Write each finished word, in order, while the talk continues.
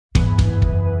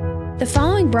The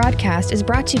following broadcast is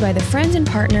brought to you by the friends and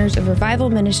partners of Revival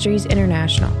Ministries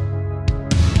International.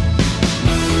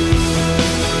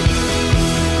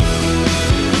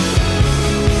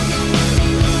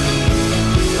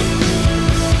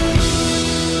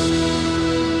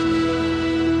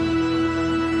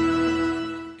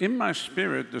 In my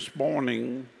spirit this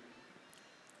morning,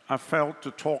 I felt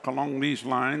to talk along these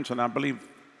lines, and I believe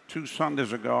 2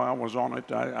 Sundays ago I was on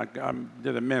it. I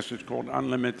did a message called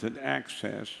Unlimited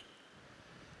Access.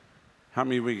 How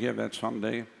many were here that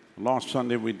Sunday? Last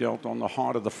Sunday we dealt on the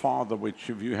heart of the Father, which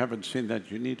if you haven't seen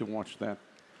that, you need to watch that.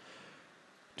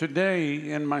 Today,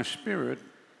 in my spirit,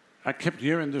 I kept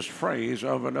hearing this phrase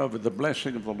over and over, the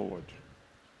blessing of the Lord.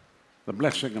 The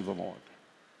blessing of the Lord.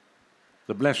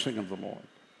 The blessing of the Lord.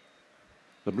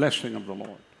 The blessing of the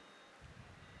Lord.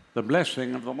 The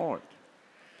blessing of the Lord.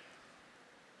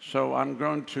 So I'm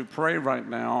going to pray right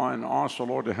now and ask the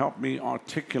Lord to help me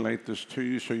articulate this to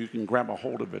you so you can grab a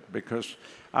hold of it, because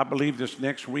I believe this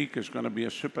next week is going to be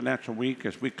a supernatural week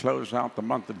as we close out the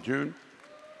month of June.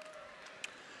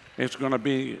 It's going to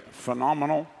be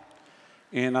phenomenal,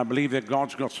 and I believe that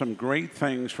God's got some great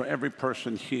things for every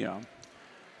person here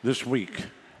this week,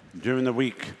 during the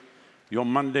week. Your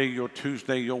Monday, your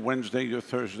Tuesday, your Wednesday, your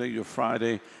Thursday, your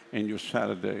Friday, and your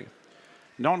Saturday.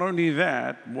 Not only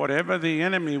that, whatever the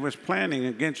enemy was planning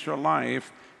against your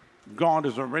life, God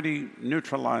is already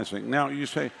neutralizing. Now you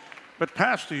say, but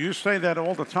Pastor, you say that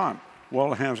all the time.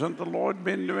 Well, hasn't the Lord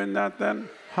been doing that then?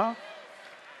 Huh?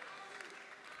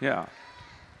 Yeah.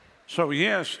 So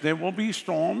yes, there will be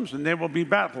storms and there will be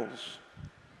battles.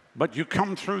 But you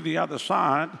come through the other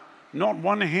side, not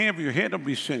one hair of your head will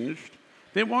be singed.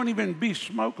 There won't even be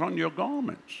smoke on your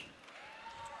garments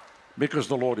because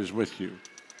the Lord is with you.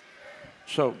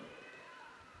 So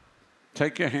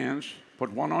take your hands,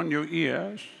 put one on your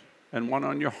ears and one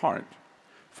on your heart.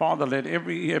 Father, let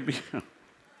every ear be...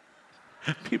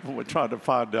 People were trying to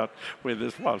find out where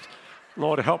this was.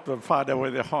 Lord, help them find out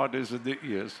where their heart is and their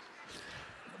ears.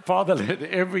 Father, let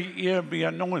every ear be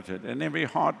anointed and every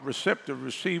heart receptive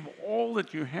receive all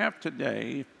that you have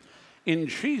today in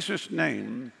Jesus'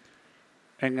 name.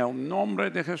 En el nombre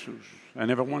de Jesús.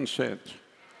 And everyone said,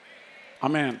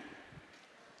 Amen.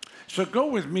 So go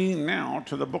with me now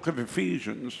to the book of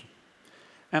Ephesians.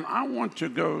 And I want to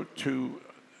go to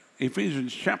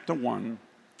Ephesians chapter 1.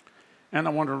 And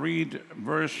I want to read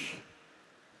verse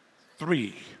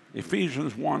 3.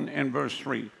 Ephesians 1 and verse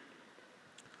 3.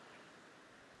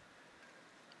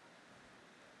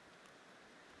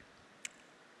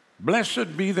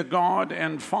 Blessed be the God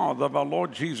and Father of our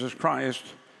Lord Jesus Christ,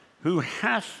 who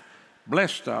hath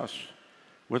blessed us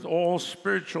with all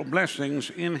spiritual blessings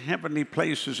in heavenly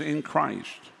places in Christ.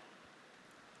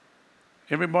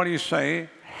 Everybody say,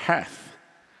 hath.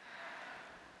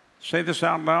 Say this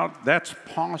out loud. That's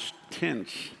past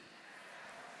tense.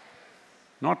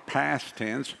 Not past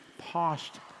tense,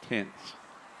 past tense.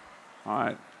 All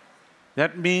right.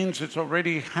 That means it's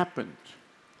already happened.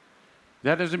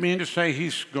 That doesn't mean to say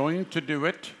he's going to do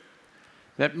it.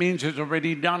 That means he's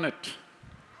already done it.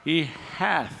 He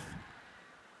hath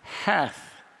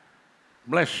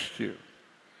blessed you.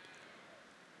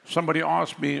 Somebody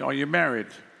asked me, are you married?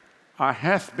 I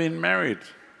hath been married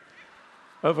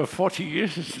over 40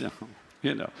 years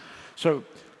now, So,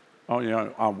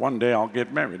 one day I'll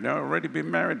get married. No, I've already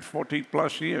been married 40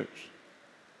 plus years.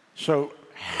 So,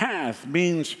 hath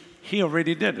means he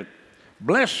already did it.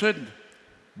 Blessed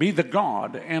be the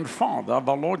God and Father of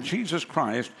our Lord Jesus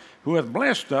Christ, who hath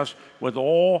blessed us with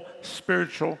all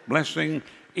spiritual blessing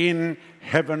in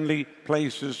heavenly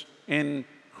places in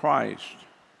Christ.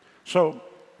 So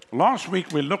last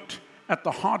week we looked at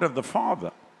the heart of the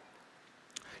Father,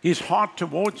 his heart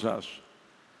towards us,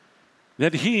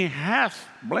 that he hath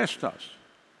blessed us.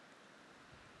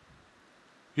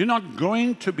 You're not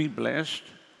going to be blessed.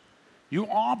 You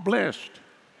are blessed.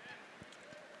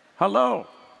 Hello.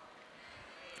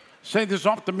 Say this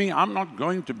after me, I'm not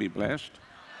going to be blessed.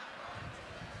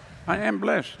 I am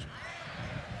blessed.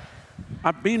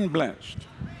 I've been blessed.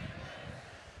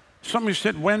 Somebody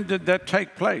said, when did that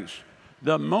take place?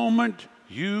 The moment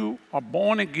you are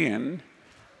born again,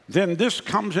 then this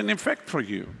comes in effect for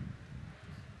you.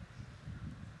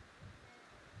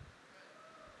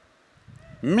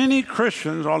 Many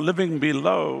Christians are living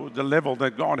below the level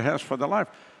that God has for their life.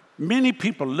 Many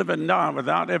people live and die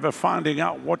without ever finding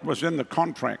out what was in the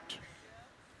contract.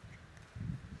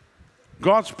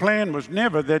 God's plan was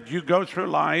never that you go through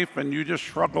life and you just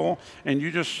struggle and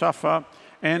you just suffer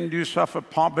and you suffer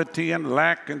poverty and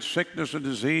lack and sickness and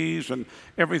disease and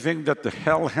everything that the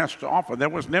hell has to offer.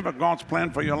 That was never God's plan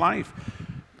for your life.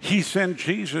 He sent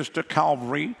Jesus to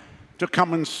Calvary to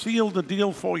come and seal the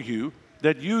deal for you,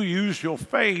 that you use your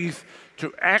faith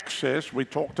to access, we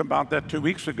talked about that 2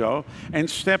 weeks ago, and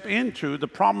step into the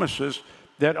promises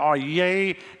that are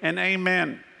yea and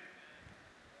amen.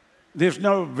 There's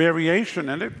no variation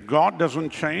in it. God doesn't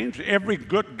change. Every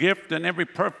good gift and every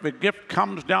perfect gift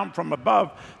comes down from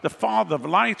above, the Father of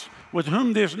lights, with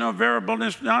whom there's no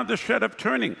variableness, neither shed of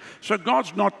turning. So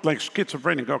God's not like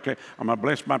schizophrenic. Okay, I'm going to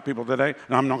bless my people today,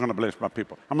 and I'm not going to bless my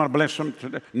people. I'm going to bless them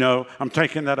today. No, I'm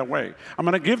taking that away. I'm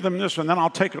going to give them this, and then I'll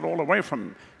take it all away from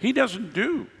them. He doesn't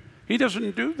do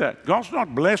that. God's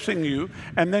not blessing you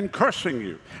and then cursing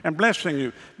you and blessing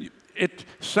you. It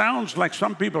sounds like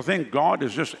some people think God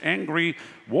is just angry,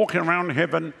 walking around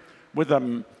heaven with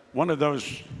one of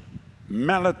those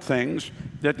mallet things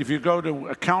that if you go to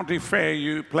a county fair,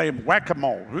 you play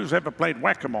whack-a-mole. Who's ever played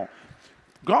whack-a-mole?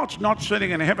 God's not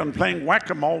sitting in heaven playing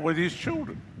whack-a-mole with his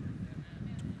children.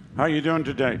 How are you doing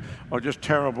today? Oh, just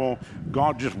terrible.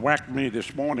 God just whacked me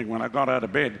this morning when I got out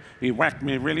of bed. He whacked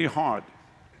me really hard.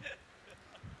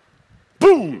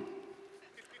 Boom!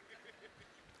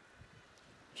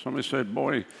 Somebody said,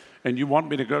 boy, and you want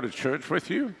me to go to church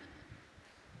with you?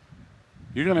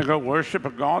 You're going to go worship a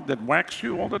God that whacks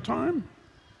you all the time?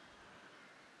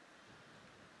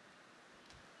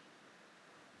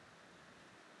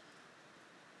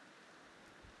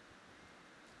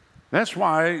 That's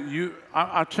why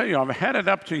I'll tell you, I've had it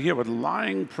up to here with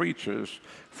lying preachers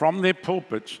from their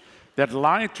pulpits that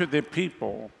lie to their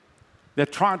people,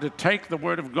 that try to take the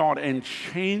Word of God and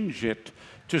change it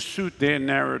to suit their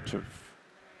narrative.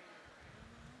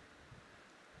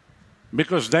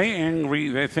 Because they angry,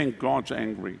 they think God's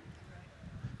angry.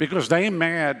 Because they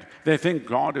mad, they think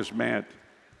God is mad.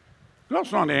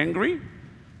 God's not angry.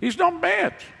 He's not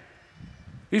mad.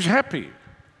 He's happy.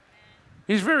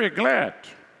 He's very glad.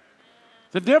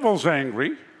 The devil's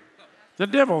angry. The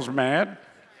devil's mad.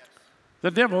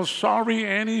 The devil's sorry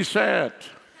and he's sad.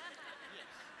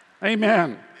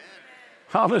 Amen.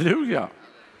 Hallelujah.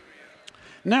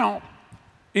 Now,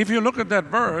 if you look at that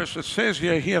verse, it says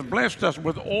here, he has blessed us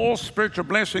with all spiritual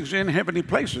blessings in heavenly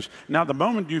places. Now, the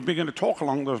moment you begin to talk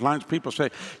along those lines, people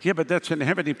say, yeah, but that's in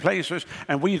heavenly places,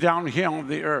 and we down here on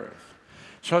the earth.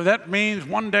 So that means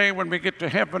one day when we get to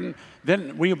heaven,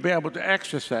 then we'll be able to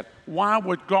access that. Why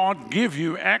would God give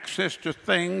you access to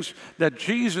things that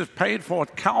Jesus paid for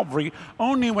at Calvary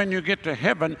only when you get to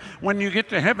heaven? When you get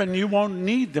to heaven, you won't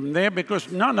need them there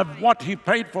because none of what he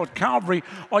paid for at Calvary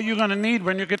are you going to need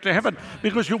when you get to heaven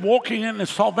because you're walking in a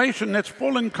salvation that's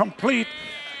full and complete.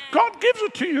 God gives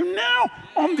it to you now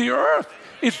on the earth.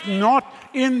 It's not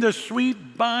in the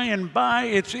sweet by and by.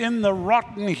 It's in the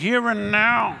rotten here and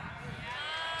now.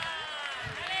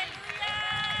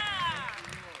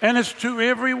 And it's to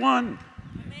everyone.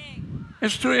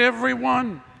 It's to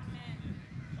everyone.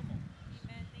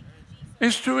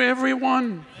 It's to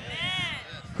everyone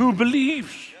who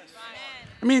believes.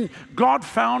 I mean, God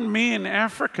found me in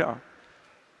Africa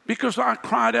because I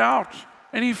cried out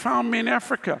and he found me in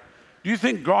Africa. Do you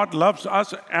think God loves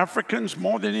us Africans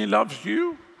more than he loves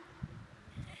you?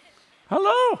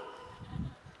 Hello?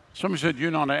 Somebody said,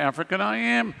 you're not an African. I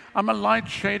am. I'm a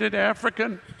light-shaded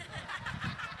African.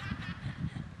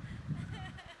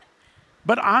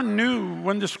 But I knew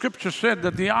when the scripture said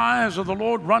that the eyes of the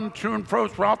Lord run to and fro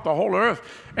throughout the whole earth,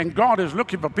 and God is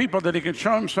looking for people that he can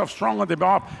show himself strong on their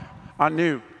behalf. I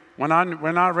knew. When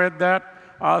I read that,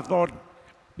 I thought,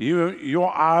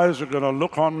 your eyes are going to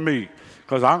look on me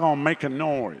because I'm going to make a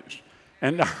noise.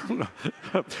 And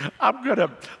I'm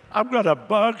going to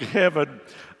bug heaven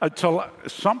until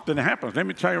something happens. Let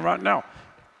me tell you right now,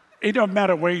 it doesn't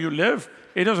matter where you live.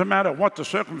 It doesn't matter what the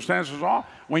circumstances are.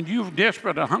 When you're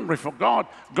desperate and hungry for God,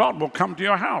 God will come to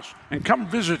your house and come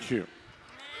visit you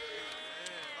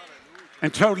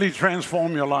and totally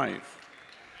transform your life.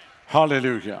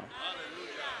 Hallelujah.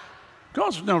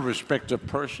 God's no respecter of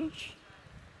persons.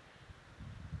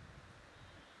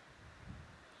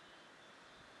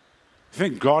 You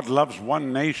think God loves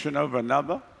one nation over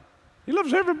another? He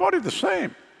loves everybody the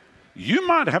same. You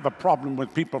might have a problem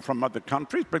with people from other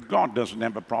countries, but God doesn't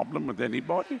have a problem with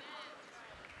anybody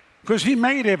because he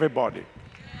made everybody.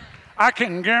 I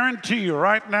can guarantee you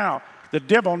right now, the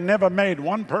devil never made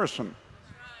one person.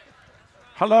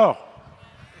 Hello?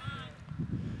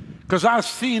 Because I've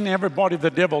seen everybody the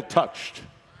devil touched,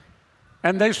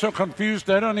 and they're so confused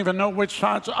they don't even know which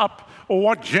side's up or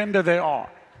what gender they are.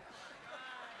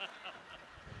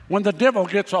 When the devil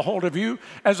gets a hold of you,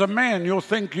 as a man, you'll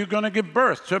think you're going to give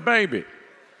birth to a baby.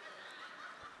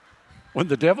 When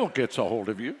the devil gets a hold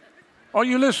of you, are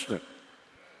you listening?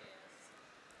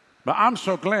 But I'm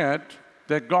so glad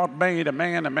that God made a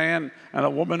man, and a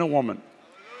woman, a woman.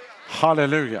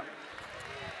 Hallelujah.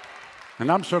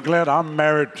 And I'm so glad I'm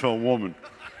married to a woman.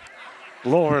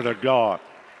 Glory to God.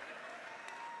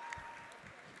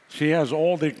 She has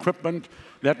all the equipment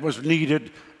that was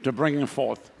needed to bring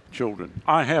forth children.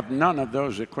 I have none of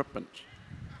those equipments.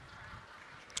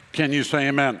 Can you say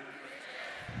amen?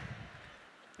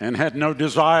 And had no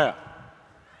desire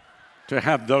to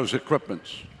have those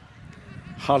equipments.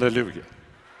 Hallelujah.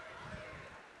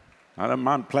 I don't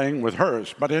mind playing with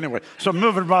hers, but anyway, so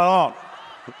moving right on.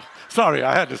 Sorry,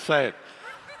 I had to say it.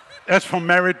 That's for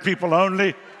married people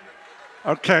only.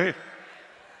 Okay.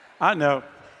 I know.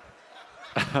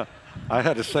 I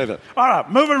had to say that. All right,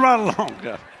 moving right along.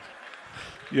 Yeah.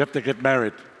 You have to get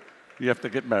married. You have to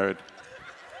get married.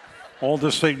 All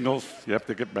the signals, you have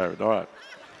to get married. All right.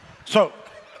 So,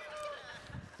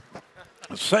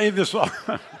 say this. Okay.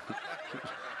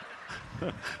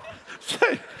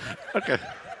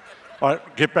 All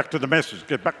right, get back to the message.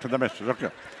 Get back to the message. Okay.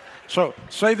 So,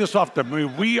 say this after me.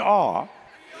 We are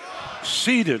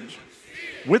seated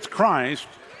with Christ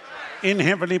in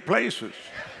heavenly places.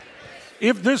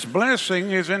 If this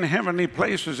blessing is in heavenly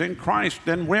places in Christ,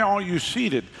 then where are you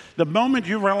seated? The moment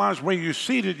you realize where you're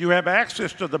seated, you have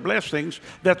access to the blessings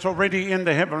that's already in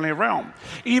the heavenly realm.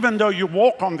 Even though you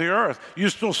walk on the earth, you're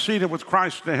still seated with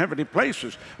Christ in the heavenly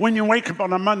places. When you wake up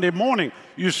on a Monday morning,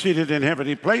 you're seated in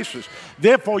heavenly places.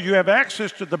 Therefore, you have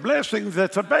access to the blessings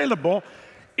that's available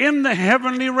in the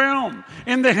heavenly realm,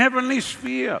 in the heavenly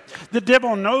sphere. The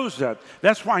devil knows that.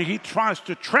 That's why he tries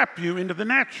to trap you into the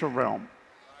natural realm.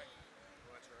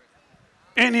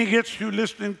 And he gets you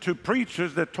listening to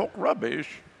preachers that talk rubbish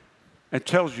and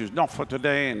tells you it's not for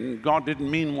today, and God didn't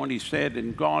mean what he said,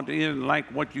 and God isn't like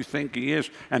what you think he is.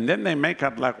 And then they make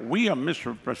out like we are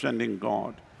misrepresenting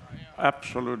God.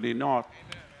 Absolutely not.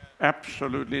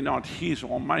 Absolutely not. He's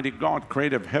Almighty God,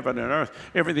 creator of heaven and earth.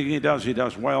 Everything he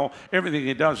does well. Everything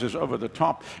he does is over the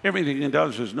top. Everything he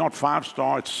does is not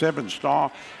 5-star, it's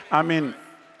 7-star. I mean,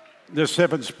 the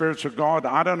 7 spirits of God,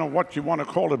 I don't know what you want to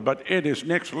call it, but it is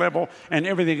next level, and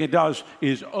everything he does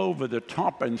is over the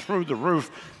top and through the roof.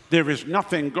 There is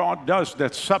nothing God does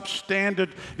that's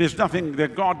substandard. There's nothing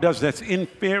that God does that's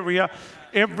inferior.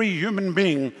 Every human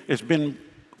being has been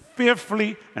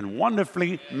fearfully and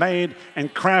wonderfully made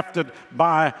and crafted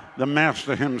by the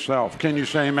Master himself. Can you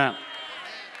say amen?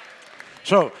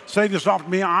 So, say this after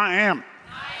me. I am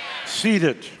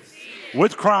seated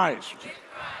with Christ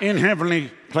in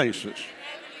heavenly places.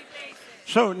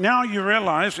 So now you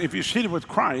realize if you're seated with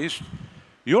Christ,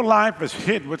 your life is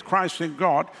hid with Christ in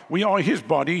God. We are his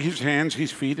body, his hands,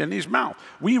 his feet, and his mouth.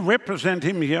 We represent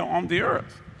him here on the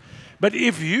earth. But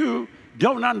if you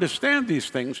don't understand these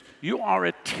things, you are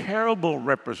a terrible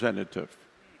representative.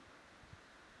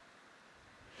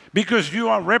 Because you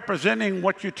are representing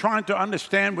what you're trying to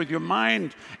understand with your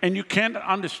mind, and you can't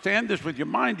understand this with your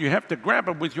mind. You have to grab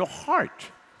it with your heart.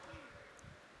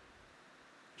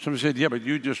 Somebody said, yeah, but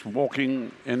you're just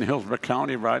walking in Hillsborough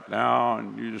County right now,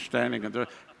 and you're just standing at the...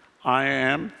 I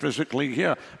am physically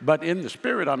here, but in the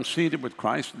spirit, I'm seated with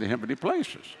Christ in the heavenly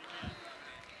places.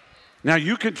 Now,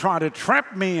 you can try to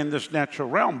trap me in this natural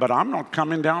realm, but I'm not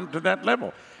coming down to that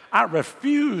level. I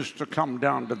refuse to come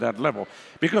down to that level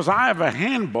because I have a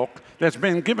handbook that's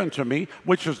been given to me,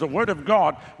 which is the Word of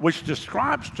God, which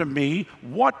describes to me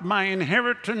what my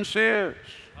inheritance is.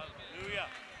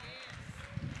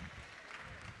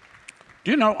 Do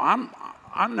you know,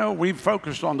 I know we've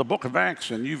focused on the book of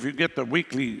Acts, and if you get the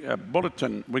weekly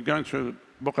bulletin, we're going through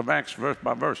the book of Acts verse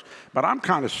by verse. But I'm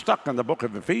kind of stuck in the book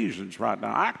of Ephesians right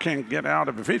now. I can't get out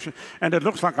of Ephesians, and it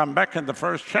looks like I'm back in the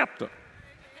first chapter.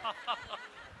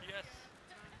 Yes.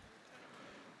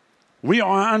 We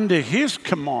are under his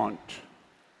command.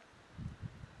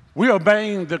 We are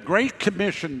obeying the great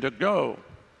commission to go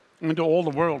into all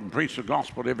the world and preach the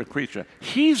gospel to every creature.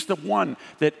 He's the one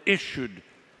that issued.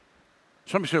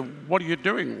 Somebody said, what are you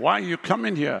doing? Why are you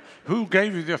coming here? Who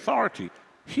gave you the authority?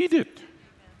 He did.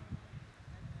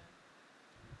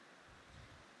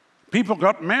 People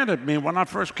got mad at me when I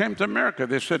first came to America.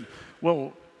 They said,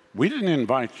 well, we didn't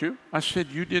invite you. I said,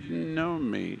 you didn't know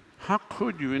me. How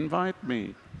could you invite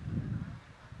me?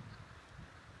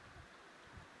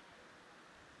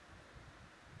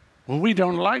 Well, we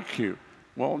don't like you.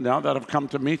 Well, now that I've come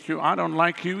to meet you, I don't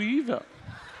like you either.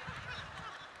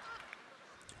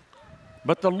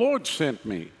 But the Lord sent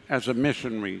me as a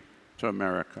missionary to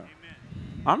America.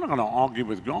 Amen. I'm not going to argue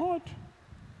with God.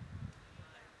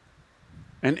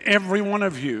 And every one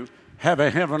of you have a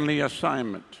heavenly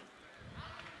assignment.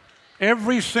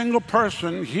 Every single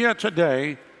person here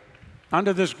today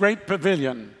under this great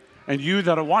pavilion, and you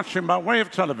that are watching by way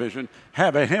of television,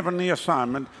 have a heavenly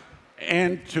assignment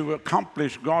and to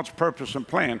accomplish God's purpose and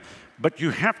plan. But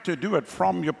you have to do it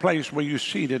from your place where you're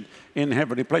seated in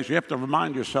heavenly place. You have to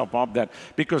remind yourself of that,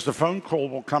 because the phone call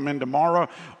will come in tomorrow,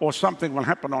 or something will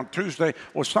happen on Tuesday,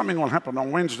 or something will happen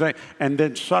on Wednesday, and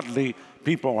then suddenly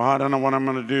people, I don't know what I'm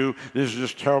going to do. This is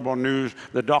just terrible news.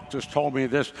 The doctors told me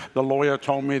this. The lawyer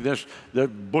told me this. The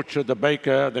butcher, the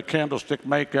baker, the candlestick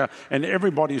maker, and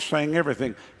everybody's saying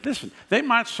everything. Listen, they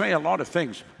might say a lot of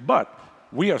things, but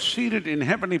we are seated in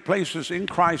heavenly places in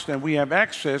Christ, and we have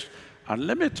access,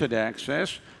 unlimited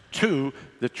access, to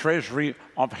the treasury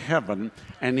of heaven,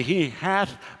 and He has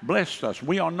blessed us.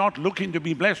 We are not looking to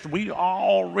be blessed. We are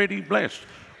already blessed.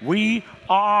 We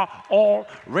are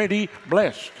already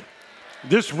blessed.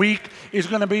 This week is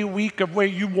going to be a week of where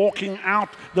you're walking out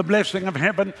the blessing of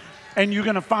heaven, and you're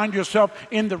going to find yourself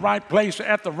in the right place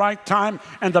at the right time,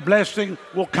 and the blessing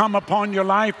will come upon your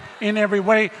life in every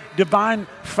way. Divine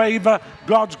favor,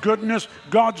 God's goodness,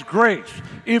 God's grace.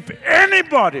 If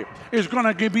anybody is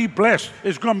going to be blessed,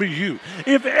 it's going to be you.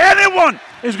 If anyone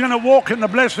is going to walk in the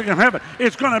blessing of heaven,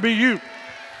 it's going to be you.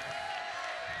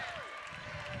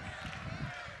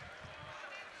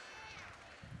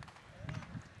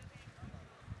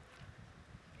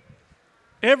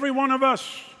 Every one of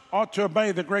us ought to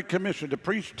obey the Great Commission to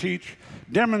preach, teach,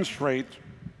 demonstrate,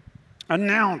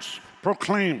 announce,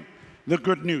 proclaim the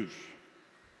good news.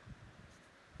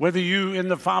 Whether you in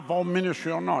the fivefold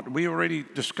ministry or not, we already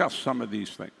discussed some of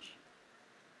these things.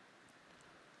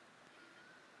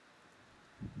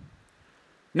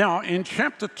 Now, in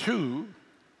chapter 2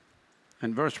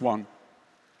 and verse 1,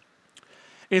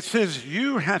 it says,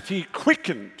 you hath He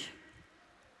quickened.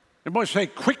 Everybody say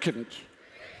quickened.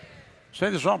 Say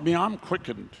this off me, I'm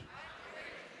quickened.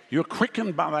 You're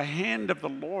quickened by the hand of the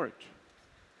Lord.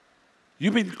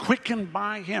 You've been quickened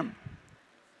by Him.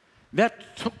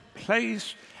 That took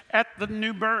place at the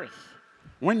new birth,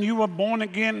 when you were born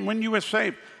again, when you were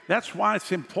saved. That's why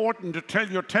it's important to tell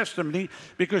your testimony,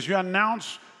 because you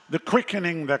announce the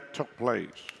quickening that took place.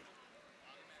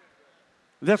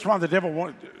 That's why the devil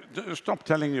won't stop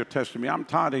telling your testimony. I'm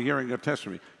tired of hearing your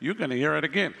testimony. You're going to hear it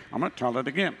again. I'm going to tell it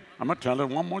again. I'm going to tell it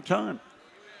one more time.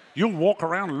 You'll walk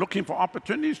around looking for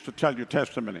opportunities to tell your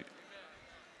testimony.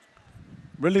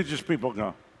 Religious people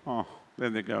go, oh, there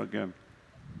they go again.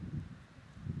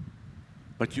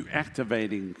 But you're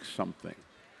activating something.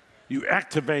 You're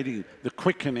activating the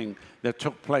quickening that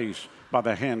took place by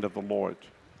the hand of the Lord.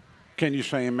 Can you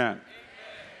say amen? Amen.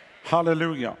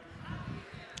 Hallelujah.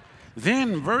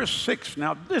 Then verse 6,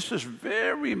 now this is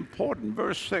very important,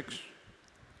 verse 6.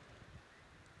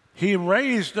 He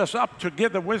raised us up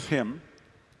together with Him,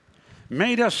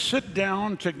 made us sit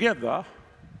down together.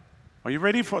 Are you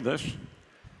ready for this?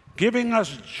 Giving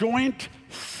us joint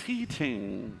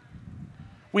seating.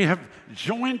 We have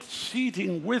joint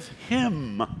seating with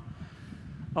Him.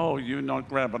 Oh, you're not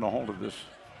grabbing a hold of this.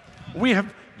 We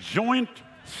have joint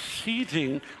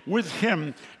seating with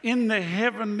Him in the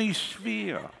heavenly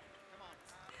sphere.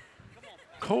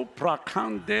 We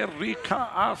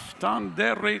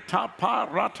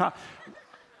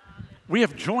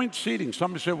have joint seating.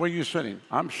 Somebody said, where are you sitting?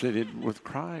 I'm seated with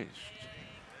Christ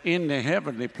in the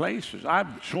heavenly places.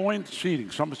 I'm joint seating.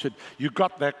 Somebody said, you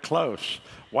got that close.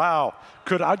 Wow.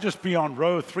 Could I just be on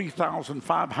row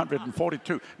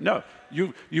 3,542? No,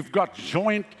 you've got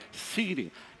joint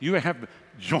seating. You have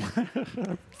joint.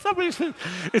 Somebody said,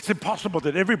 it's impossible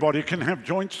that everybody can have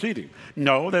joint seating.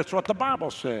 No, that's what the Bible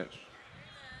says.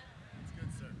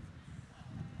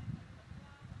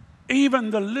 Even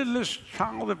the littlest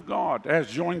child of God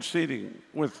has joint seating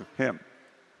with Him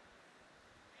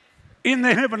in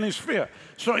the heavenly sphere.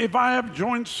 So if I have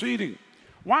joint seating,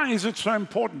 why is it so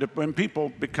important that when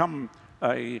people become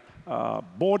a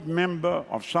board member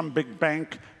of some big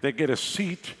bank, they get a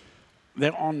seat,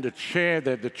 they're on the chair,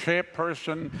 they're the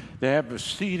chairperson, they have a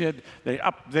seated, they're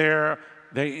up there,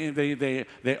 they're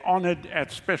honored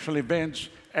at special events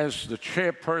as the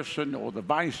chairperson or the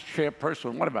vice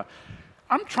chairperson, whatever.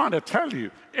 I'm trying to tell you,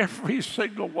 every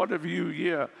single one of you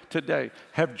here today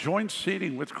have joint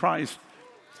seating with Christ.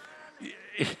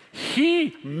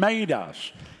 He made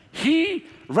us. He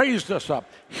raised us up.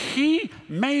 He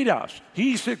made us.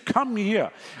 He said, come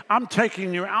here. I'm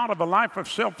taking you out of a life of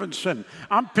self and sin.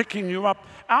 I'm picking you up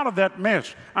out of that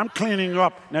mess. I'm cleaning you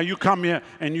up. Now you come here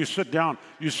and you sit down.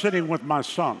 You're sitting with my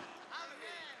Son.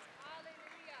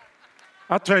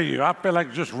 I tell you, I feel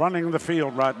like just running the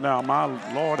field right now. My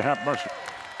Lord, have mercy.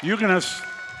 You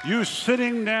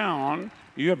sitting down,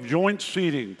 you have joint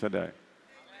seating today.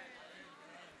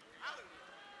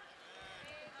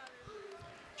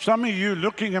 Some of you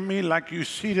looking at me like you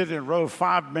seated in row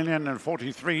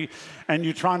 5,043,043, and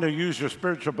you're trying to use your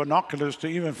spiritual binoculars to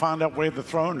even find out where the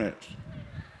throne is.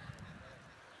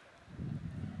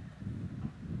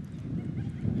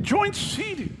 joint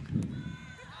seating.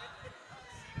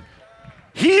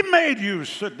 He made you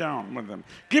sit down with him,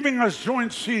 giving us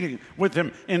joint seating with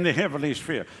him in the heavenly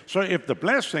sphere. So if the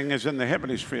blessing is in the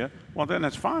heavenly sphere, well, then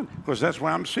it's fine, because that's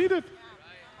where I'm seated.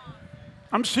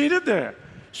 I'm seated there.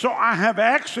 So I have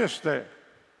access there.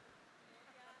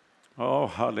 Oh,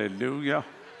 hallelujah.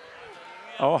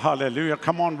 Oh, hallelujah.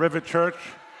 Come on, River Church.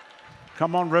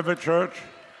 Come on, River Church.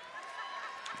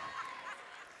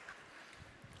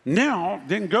 Now,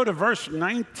 then go to verse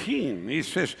 19. He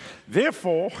says,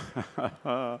 therefore,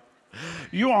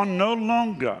 you are no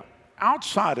longer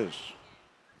outsiders,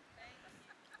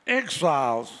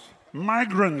 exiles,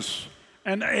 migrants,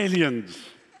 and aliens.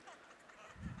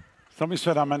 Somebody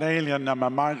said, I'm an alien, I'm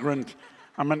a migrant,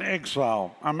 I'm an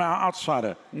exile, I'm an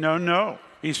outsider. No, no.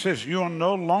 He says, you are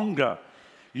no longer.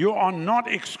 You are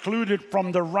not excluded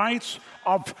from the rights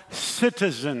of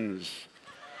citizens.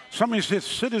 Somebody says,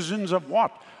 citizens of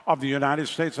what? Of the United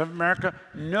States of America?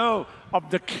 No,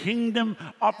 of the kingdom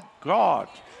of God.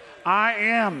 I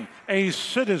am a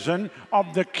citizen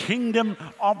of the kingdom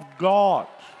of God.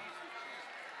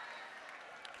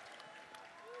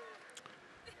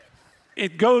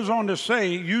 It goes on to say,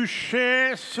 you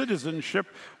share citizenship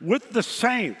with the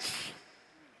saints,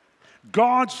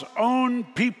 God's own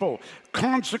people,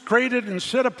 consecrated and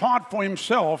set apart for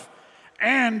himself,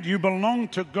 and you belong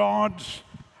to God's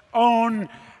own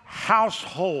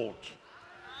household.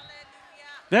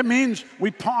 That means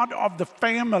we're part of the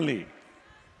family.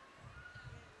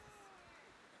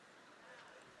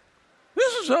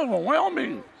 This is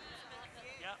overwhelming.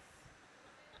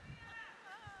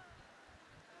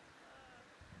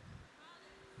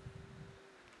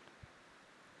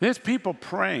 There's people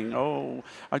praying, oh,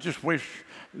 I just wish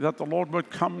that the Lord would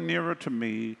come nearer to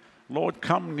me. Lord,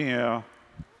 come near.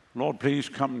 Lord, please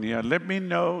come near. Let me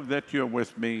know that you're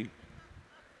with me.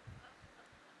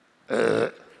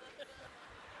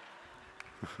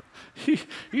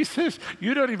 He says,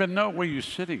 you don't even know where you're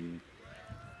sitting.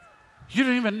 You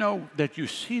don't even know that you're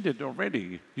seated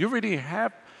already. You already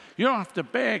have, you don't have to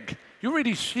beg. You're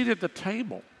already seated at the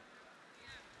table.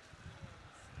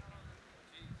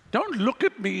 Don't look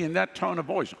at me in that tone of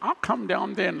voice. I'll come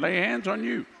down there and lay hands on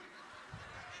you.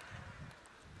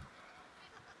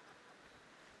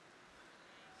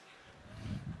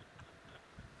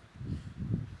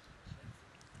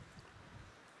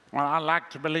 Well, I like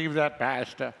to believe that,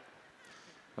 Pastor.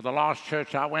 But the last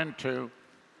church I went to,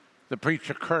 the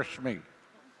preacher cursed me.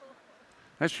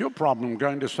 That's your problem,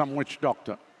 going to some witch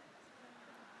doctor.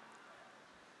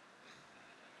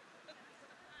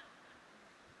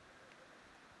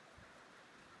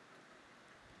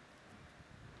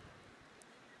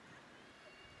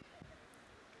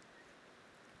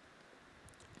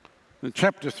 In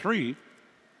chapter 3,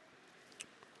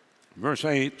 verse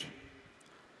 8,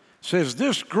 says,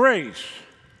 this grace,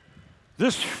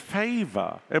 this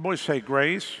favor, everybody say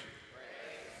grace,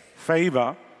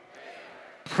 favor,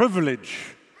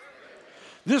 privilege.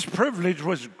 This privilege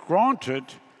was granted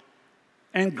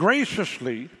and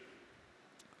graciously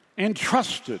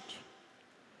entrusted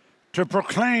to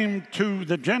proclaim to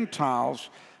the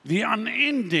Gentiles the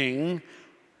unending,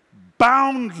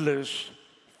 boundless,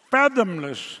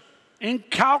 fathomless,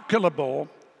 incalculable,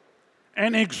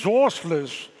 and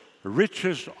exhaustless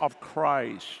riches of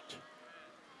Christ.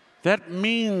 That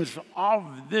means of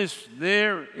this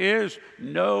there is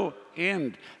no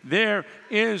end. There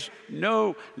is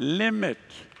no limit.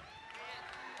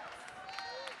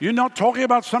 You're not talking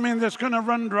about something that's going to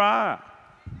run dry.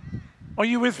 Are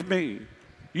you with me?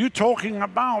 You're talking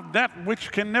about that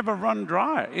which can never run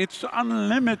dry. It's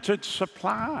unlimited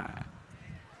supply.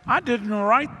 I didn't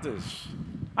write this.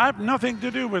 I have nothing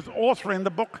to do with authoring the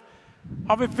book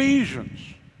of Ephesians.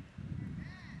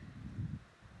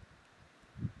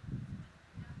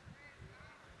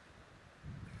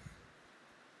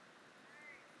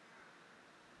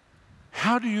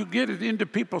 How do you get it into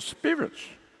people's spirits?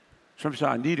 Some say,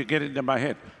 I need to get it into my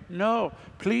head. No,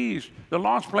 please. The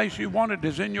last place you want it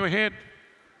is in your head.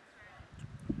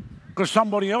 Because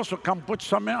somebody else will come put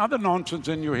some other nonsense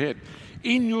in your head.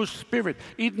 In your spirit.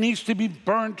 It needs to be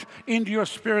burnt into your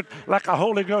spirit like a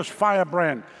Holy Ghost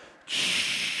firebrand.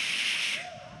 Shh.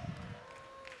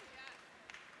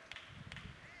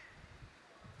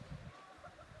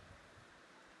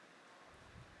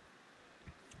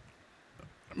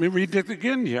 Let me read it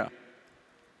again here.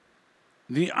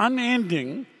 The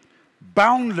unending,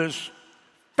 boundless,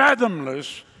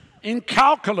 fathomless,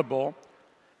 incalculable,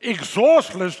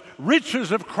 exhaustless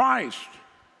riches of Christ.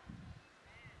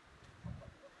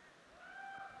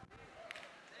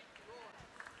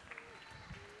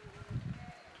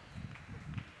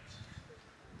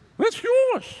 That's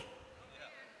yours.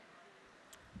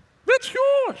 It's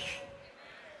yours.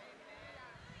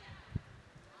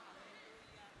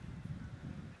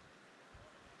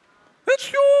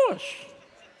 It's yours.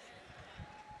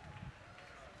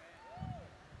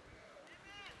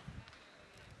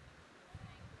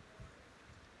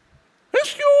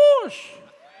 It's yours.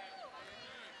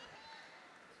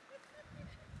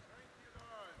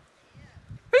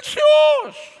 It's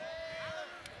yours.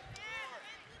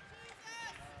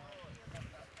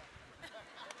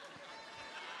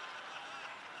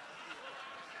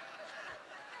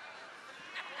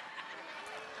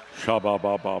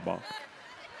 Shabba-ba-ba-ba.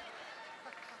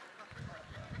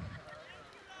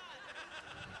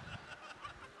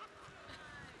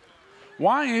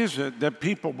 Why is it that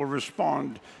people will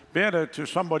respond better to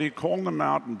somebody calling them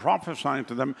out and prophesying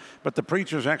to them, but the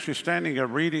preacher's actually standing there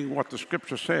reading what the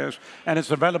scripture says, and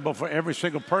it's available for every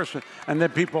single person, and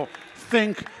then people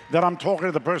think that I'm talking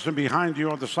to the person behind you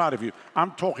or the side of you.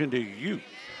 I'm talking to you.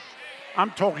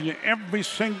 I'm talking to every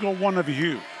single one of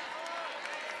you.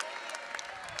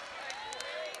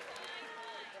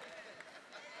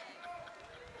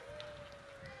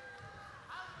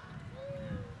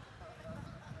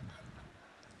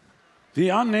 The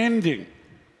unending,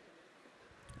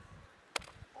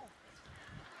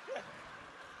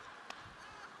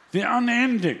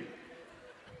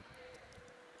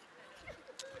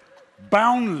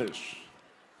 boundless,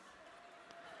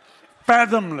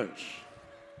 fathomless,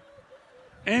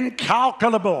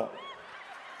 incalculable,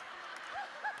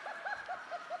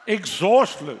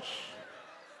 exhaustless,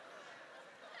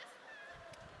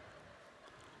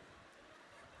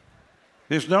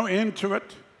 there's no end to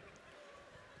it.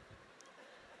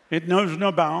 It knows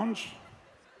no bounds.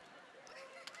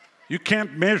 You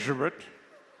can't measure it.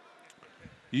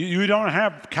 You don't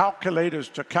have calculators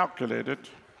to calculate it.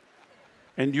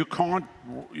 And you can't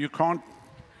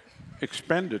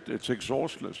expend it. It's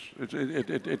exhaustless.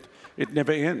 It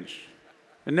never ends.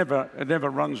 It never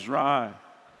runs dry.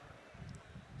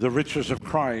 The riches of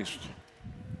Christ.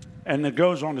 And it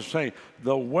goes on to say,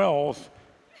 the wealth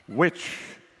which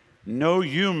no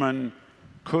human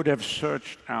could have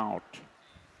searched out.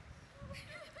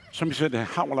 Somebody said,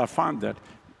 how will I find that?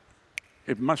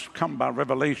 It must come by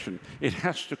revelation. It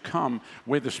has to come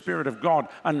where the Spirit of God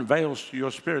unveils to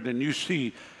your spirit and you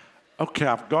see, okay,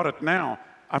 I've got it now.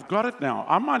 I've got it now.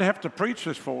 I might have to preach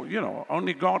this for,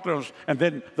 only God knows. And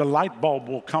then the light bulb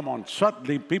will come on.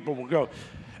 Suddenly people will go,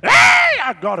 hey,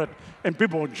 I got it. And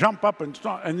people will jump up and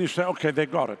start. And you say, okay, they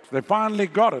got it. They finally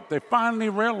got it. They finally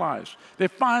realize. They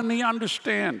finally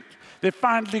understand. They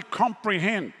finally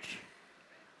comprehend.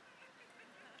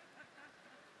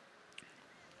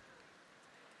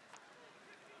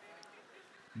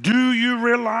 Do you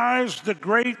realize the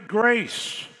great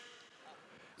grace,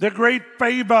 the great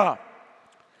favor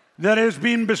that has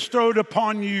been bestowed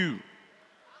upon you?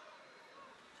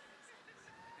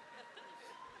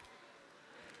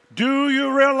 Do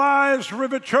you realize,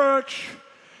 River Church,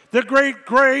 the great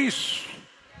grace,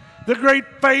 the great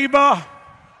favor?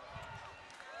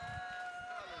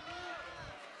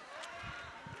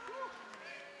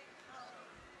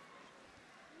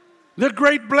 The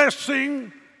great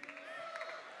blessing?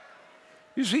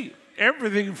 You see,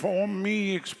 everything for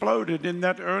me exploded in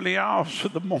that early hours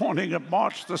of the morning of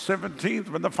March the 17th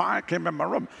when the fire came in my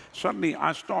room. Suddenly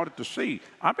I started to see.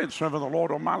 I've been serving the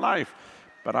Lord all my life,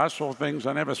 but I saw things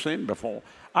I never seen before.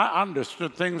 I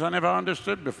understood things I never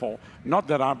understood before. Not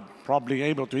that I'm probably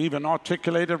able to even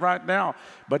articulate it right now,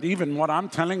 but even what I'm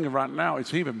telling you right now,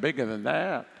 it's even bigger than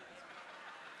that.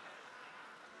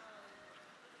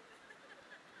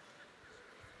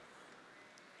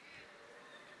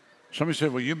 Somebody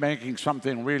said, well, you're making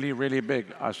something really, really big.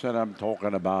 I said, I'm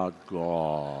talking about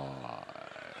God.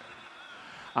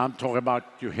 I'm talking about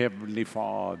your Heavenly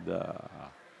Father.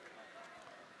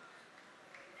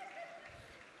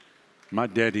 My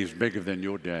daddy's bigger than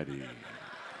your daddy.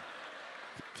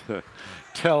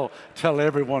 Tell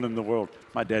everyone in the world,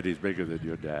 my daddy's bigger than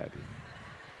your daddy.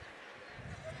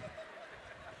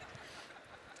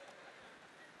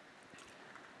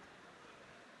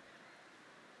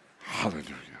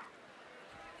 Hallelujah.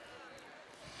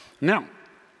 Now,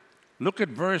 look at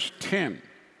verse 10.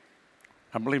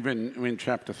 I believe we're in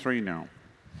chapter 3 now.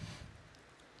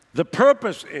 The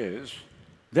purpose is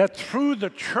that through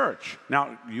the church,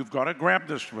 now you've got to grab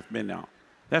this with me now.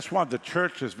 That's why the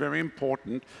church is very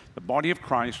important. The body of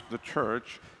Christ, the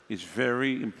church, is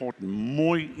very important.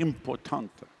 Muy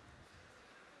importante.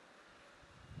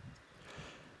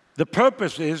 The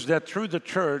purpose is that through the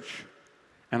church,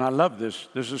 and I love this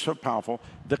is so powerful,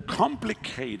 the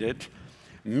complicated,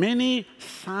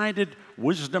 many-sided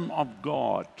wisdom of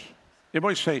God.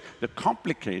 Everybody say, the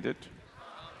complicated,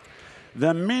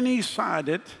 the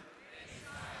many-sided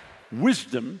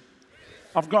wisdom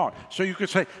of God. So you could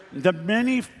say the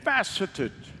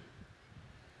many-faceted.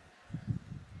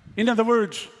 In other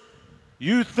words,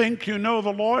 you think you know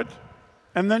the Lord,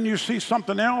 and then you see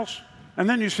something else, and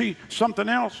then you see something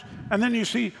else, and then you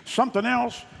see something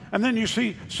else, and then you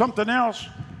see something else,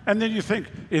 and then you think,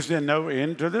 is there no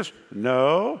end to this?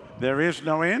 No, there is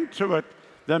no end to it.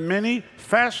 The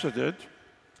many-faceted,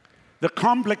 the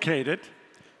complicated,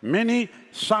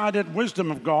 many-sided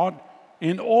wisdom of God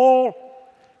in all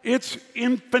its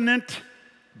infinite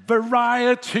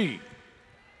variety.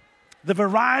 The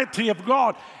variety of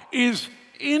God is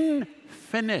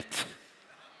infinite.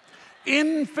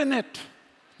 Infinite.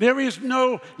 There is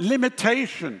no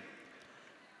limitation.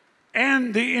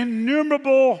 And the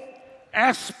innumerable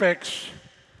aspects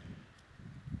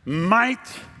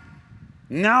might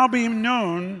now be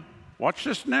known, watch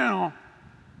this now,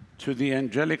 to the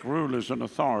angelic rulers and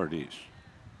authorities.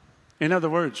 In other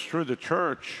words, through the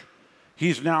church,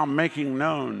 he's now making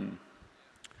known.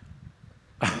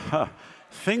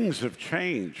 Things have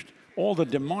changed. All the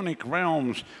demonic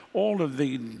realms, all of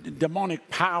the demonic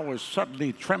powers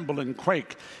suddenly tremble and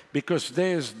quake because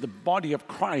there's the body of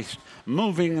Christ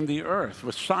moving in the earth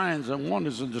with signs and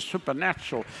wonders and the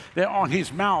supernatural. They're on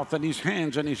his mouth and his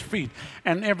hands and his feet.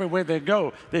 And everywhere they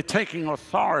go, they're taking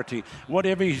authority.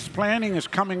 Whatever he's planning is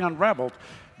coming unraveled.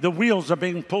 The wheels are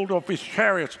being pulled off his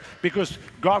chariots because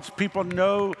God's people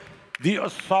know the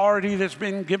authority that's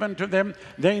been given to them.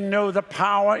 They know the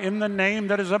power in the name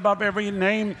that is above every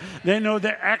name. They know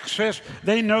their access.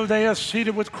 They know they are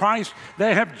seated with Christ.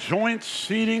 They have joint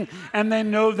seating, and they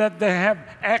know that they have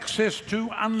access to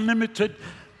unlimited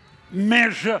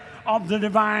measure of the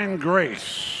divine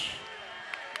grace.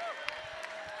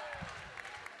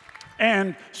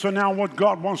 And so now what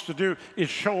God wants to do is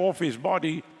show off his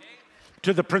body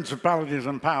to the principalities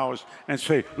and powers and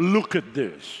say, look at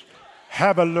this.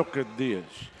 Have a look at this.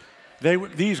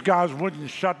 These guys wouldn't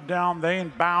shut down. They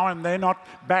ain't bowing. They're not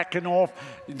backing off.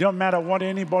 It don't matter what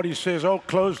anybody says. Oh,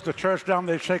 close the church down.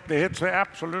 They shake their heads. Say,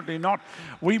 absolutely not.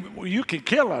 You can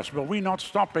kill us, but we're not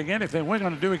stopping anything. We're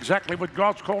going to do exactly what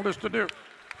God's called us to do.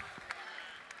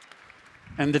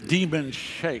 And the demons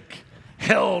shake.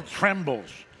 Hell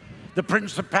trembles. The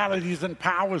principalities and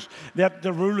powers that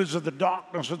the rulers of the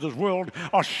darkness of this world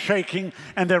are shaking,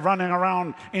 and they're running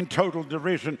around in total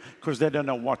derision because they don't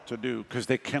know what to do, because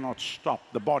they cannot stop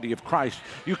the body of Christ.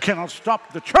 You cannot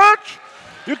stop the church.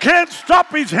 You can't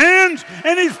stop his hands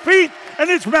and his feet and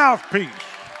his mouthpiece.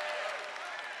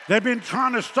 They've been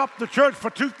trying to stop the church for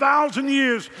 2,000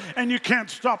 years, and you can't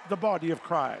stop the body of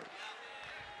Christ.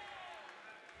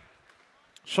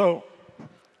 So,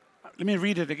 let me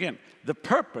read it again. The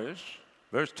purpose,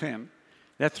 verse 10,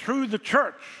 that through the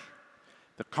church,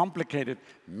 the complicated,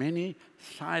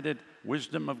 many-sided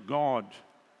wisdom of God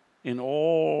in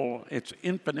all its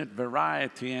infinite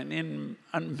variety and in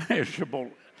unmeasurable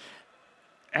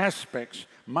aspects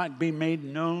might be made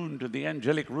known to the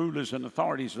angelic rulers and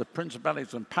authorities, the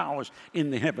principalities and powers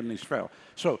in the heavenly sphere.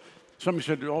 So, somebody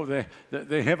said, oh,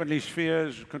 the heavenly sphere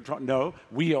is controlled. No,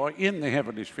 we are in the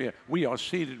heavenly sphere. We are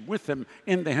seated with him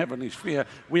in the heavenly sphere.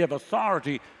 We have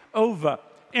authority over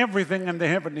everything in the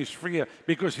heavenly sphere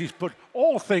because he's put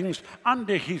all things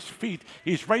under his feet.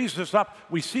 He's raised us up.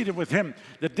 We seated with him.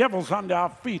 The devil's under our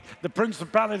feet. The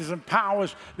principalities and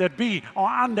powers that be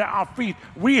are under our feet.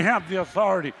 We have the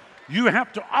authority. You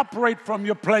have to operate from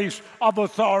your place of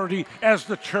authority as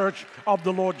the church of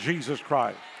the Lord Jesus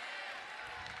Christ.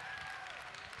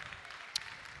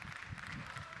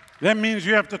 That means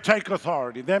you have to take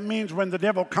authority. That means when the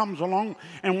devil comes along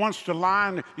and wants to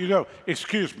lie, you go,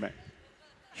 excuse me,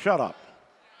 shut up,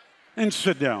 and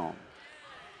sit down.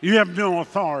 You have no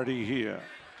authority here.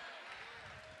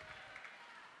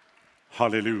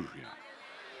 Hallelujah.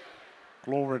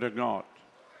 Glory to God.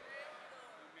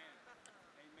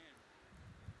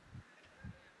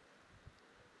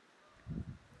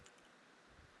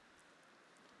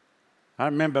 I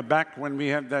remember back when we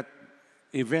had that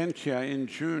event here in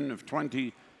June of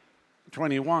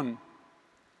 2021,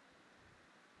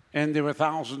 and there were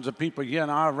thousands of people here, and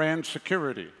I ran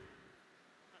security.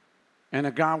 And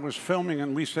a guy was filming,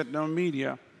 and we said no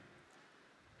media,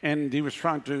 and he was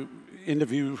trying to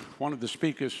interview one of the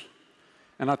speakers,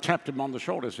 and I tapped him on the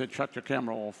shoulder and said, shut your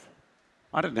camera off.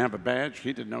 I didn't have a badge.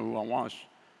 He didn't know who I was.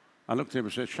 I looked at him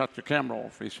and said, shut your camera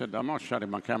off. He said, I'm not shutting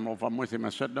my camera off. I'm with him. I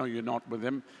said, no, you're not with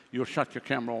him. You'll shut your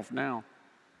camera off now.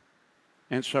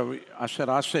 And so I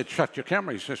said, shut your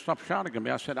camera. He said, stop shouting at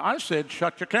me. I said,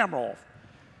 shut your camera off.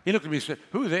 He looked at me and said,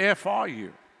 who the F are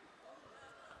you?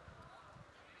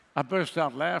 I burst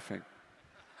out laughing.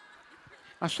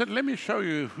 I said, let me show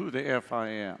you who the F I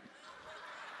am.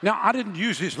 Now, I didn't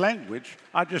use his language.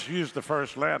 I just used the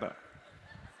first letter.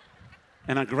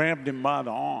 And I grabbed him by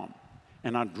the arm,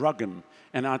 and I drug him,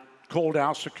 and I called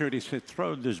our security, said,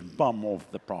 throw this bum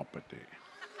off the property.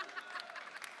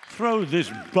 Throw this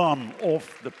bum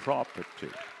off the property.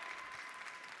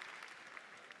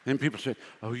 Then people said,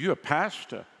 oh, you're a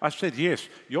pastor. I said, yes,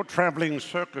 your traveling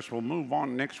circus will move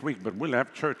on next week, but we'll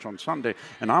have church on Sunday,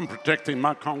 and I'm protecting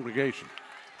my congregation.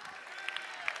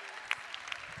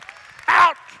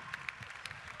 Out!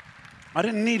 I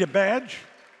didn't need a badge.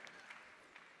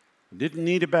 Didn't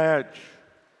need a badge.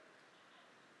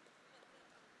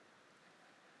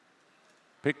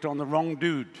 Picked on the wrong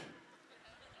dude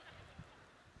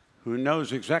who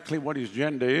knows exactly what his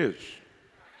gender is.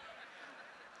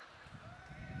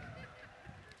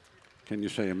 Can you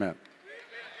say amen?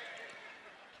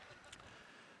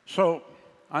 So,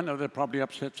 I know that probably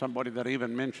upset somebody that I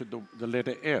even mentioned the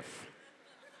letter F.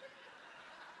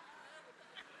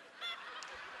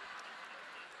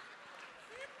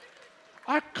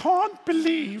 I can't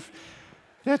believe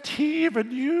that he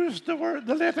even used the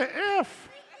letter F.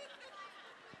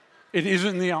 It is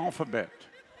in the alphabet.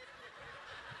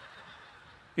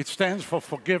 It stands for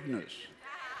forgiveness.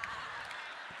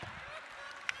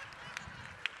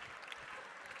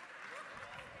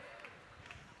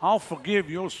 I'll forgive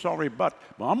your sorry butt,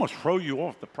 but I'm going to throw you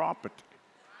off the property.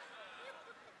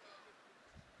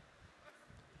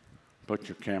 Put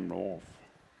your camera off.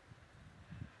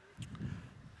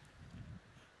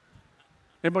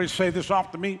 Everybody say this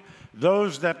after me.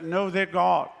 Those that know their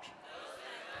God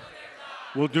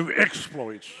will do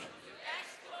exploits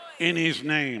in His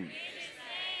name.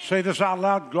 Say this out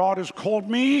loud. God has called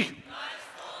me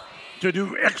to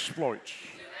do exploits.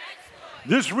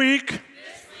 This week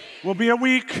will be a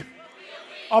week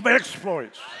of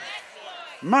exploits.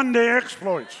 Monday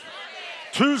exploits.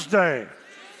 Tuesday,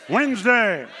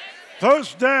 Wednesday,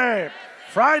 Thursday,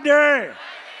 Friday,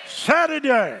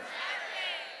 Saturday.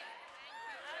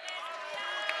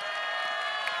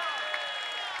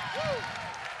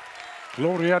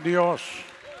 Gloria a Dios.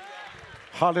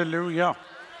 Hallelujah.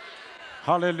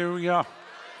 Hallelujah.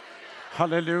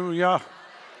 Hallelujah.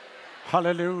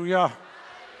 Hallelujah.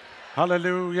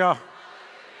 Hallelujah.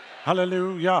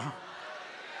 Hallelujah.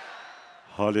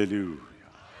 Hallelujah.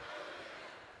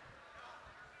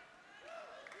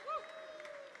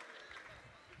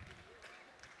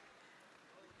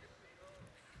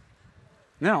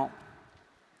 Now,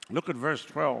 look at verse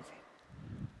 12.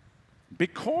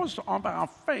 Because of our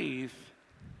faith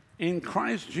in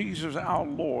Christ Jesus our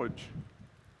Lord,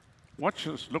 watch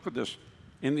this, look at this.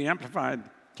 In the Amplified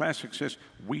Classic says,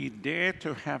 we dare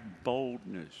to have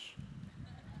boldness.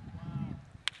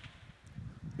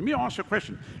 Let me ask you a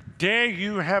question. Dare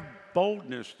you have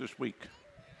boldness this week?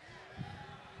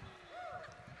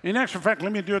 In actual fact,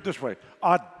 let me do it this way.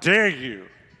 I dare you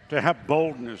to have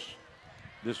boldness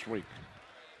this week.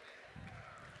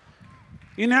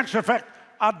 In actual fact,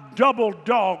 I double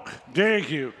dog dare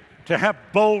you to have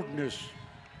boldness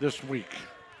this week.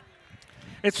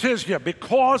 It says here,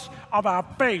 because of our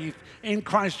faith in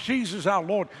Christ Jesus our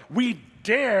Lord, we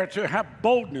dare to have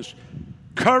boldness,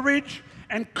 courage,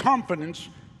 and confidence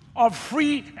of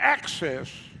free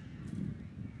access.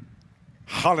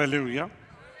 Hallelujah.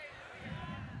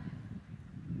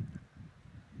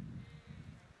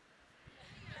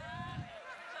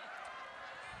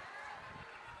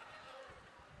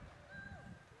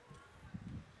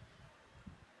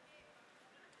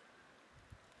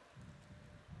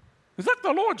 Is that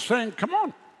the Lord saying, come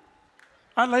on,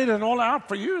 I laid it all out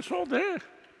for you, it's all there.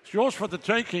 It's yours for the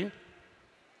taking.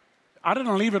 I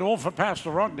didn't leave it all for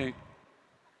Pastor Rodney.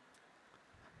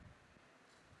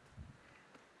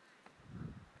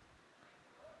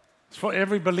 It's for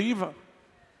every believer.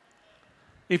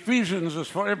 Ephesians is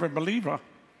for every believer.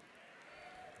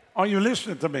 Are you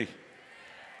listening to me?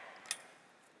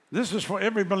 This is for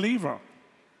every believer.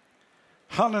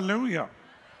 Hallelujah.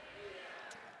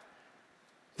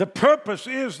 The purpose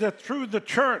is that through the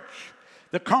church,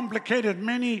 the complicated,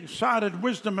 many-sided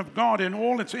wisdom of God in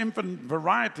all its infinite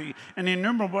variety and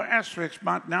innumerable aspects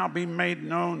might now be made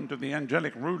known to the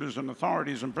angelic rulers and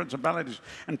authorities and principalities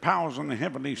and powers in the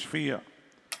heavenly sphere.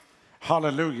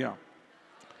 Hallelujah.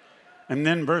 And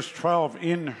then verse 12,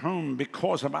 in whom,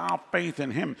 because of our faith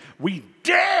in Him, we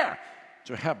dare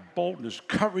to have boldness,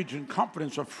 courage, and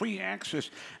confidence of free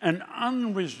access, an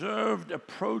unreserved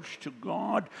approach to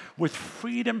God with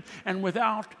freedom and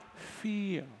without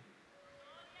fear.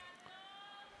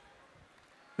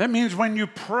 That means when you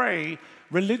pray,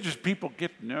 religious people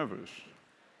get nervous.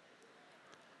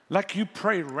 Like you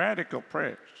pray radical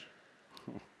prayers.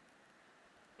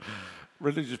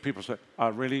 religious people say, I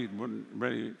really wouldn't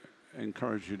really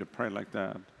encourage you to pray like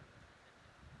that.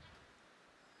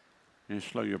 And you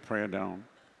slow your prayer down.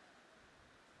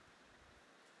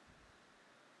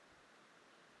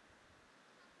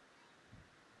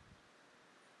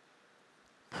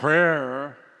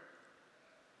 Prayer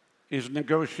is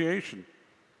negotiation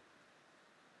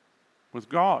with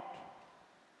God.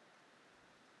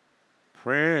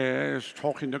 Prayer is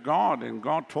talking to God and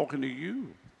God talking to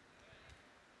you.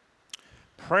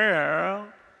 Prayer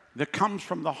that comes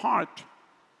from the heart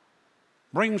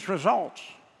brings results.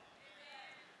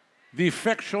 The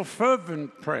effectual,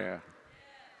 fervent prayer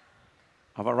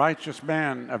of a righteous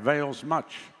man avails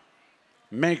much,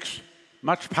 makes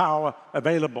much power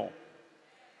available.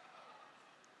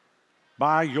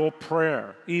 By your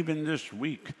prayer, even this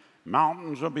week,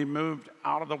 mountains will be moved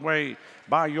out of the way.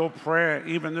 By your prayer,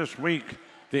 even this week,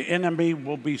 the enemy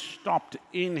will be stopped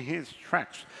in his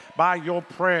tracks. By your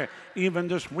prayer, even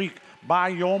this week, by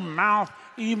your mouth,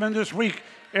 even this week,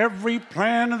 every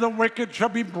plan of the wicked shall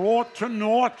be brought to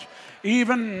naught.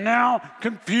 Even now,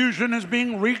 confusion is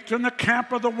being wreaked in the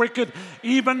camp of the wicked.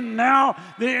 Even now,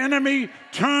 the enemy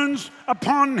turns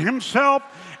upon himself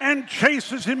and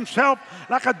chases himself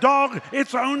like a dog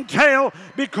its own tail,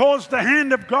 because the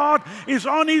hand of God is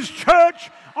on his church,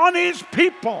 on his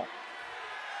people.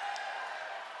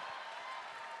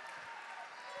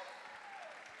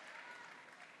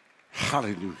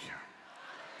 Hallelujah.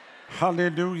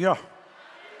 Hallelujah.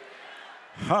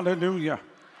 Hallelujah.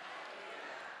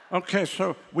 Okay,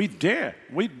 so we dare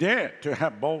to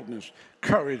have boldness,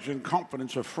 courage, and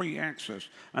confidence of free access,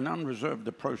 an unreserved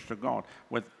approach to God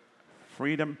with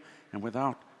freedom and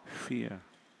without fear.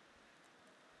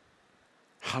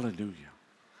 Hallelujah.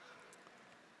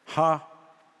 Hallelujah.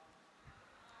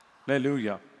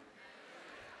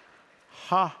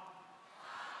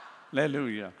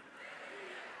 Hallelujah.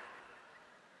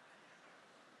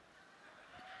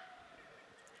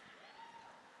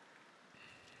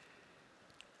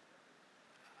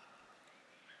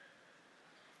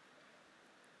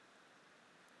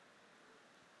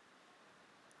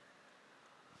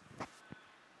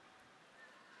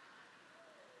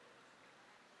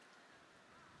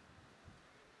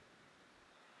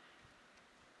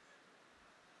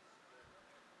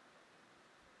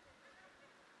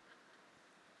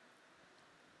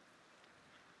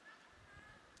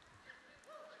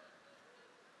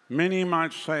 Many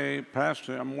might say,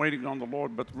 Pastor, I'm waiting on the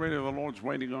Lord, but really the Lord's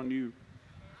waiting on you.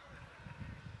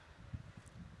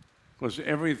 Because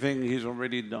everything he's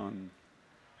already done,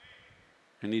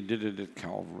 and he did it at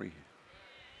Calvary.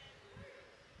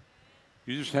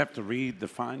 You just have to read the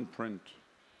fine print.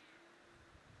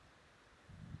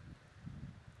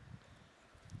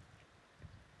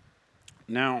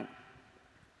 Now,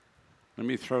 let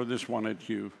me throw this one at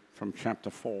you from chapter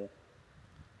 4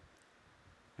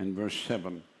 and verse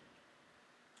 7.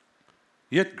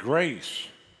 Yet grace,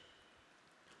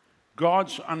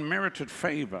 God's unmerited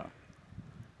favor,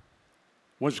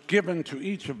 was given to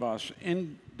each of us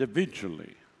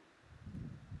individually.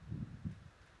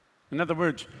 In other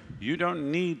words, you don't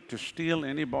need to steal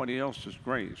anybody else's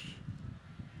grace.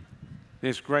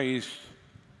 There's grace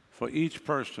for each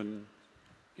person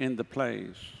in the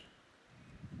place.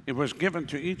 It was given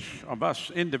to each of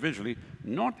us individually,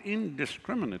 not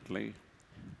indiscriminately,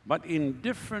 but in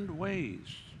different ways.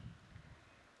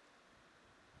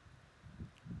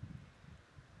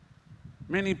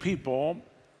 Many people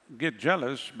get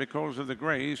jealous because of the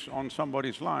grace on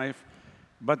somebody's life,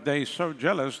 but they're so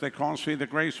jealous they can't see the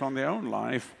grace on their own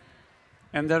life,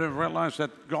 and they don't realize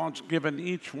that God's given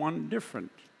each one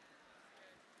different.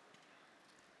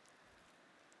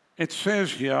 It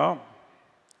says here,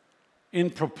 in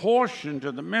proportion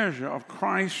to the measure of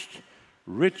Christ's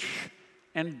rich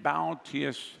and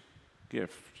bounteous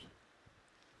gift.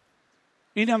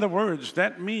 In other words,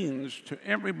 that means to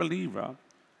every believer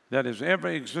that has ever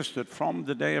existed from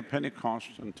the day of Pentecost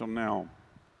until now,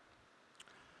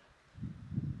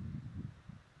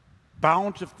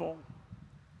 bountiful,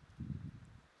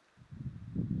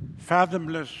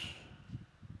 fathomless,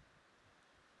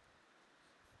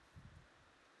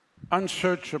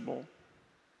 unsearchable,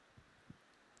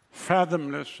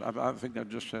 fathomless. I think I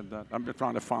just said that. I'm just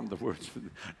trying to find the words.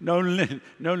 No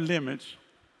limits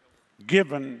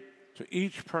given to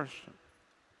each person.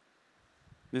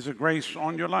 There's a grace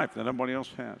on your life that nobody else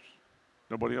has.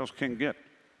 Nobody else can get.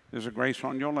 There's a grace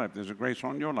on your life. There's a grace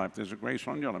on your life. There's a grace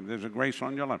on your life. There's a grace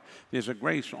on your life. There's a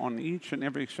grace on each and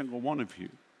every single one of you.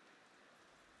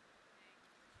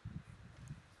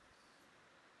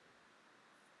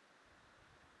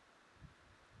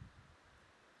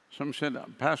 Some said,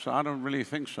 Pastor, I don't really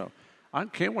think so. I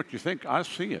don't care what you think. I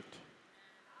see it.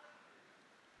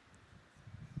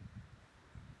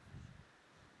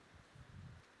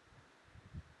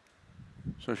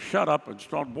 So shut up and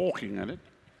start walking in it.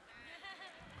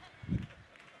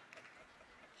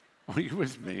 Are you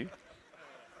with me?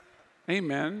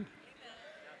 Amen.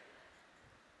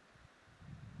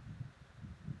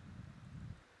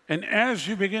 And as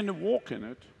you begin to walk in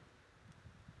it,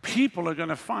 people are going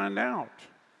to find out.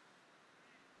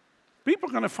 People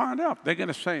are going to find out. They're going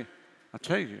to say, I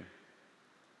tell you,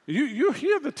 you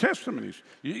hear the testimonies.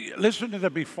 You listen to the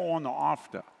before and the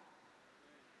after.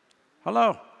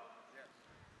 Hello?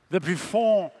 The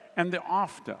before and the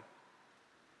after.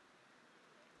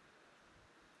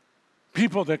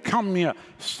 People that come here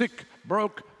sick,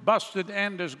 broke, busted,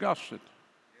 and disgusted.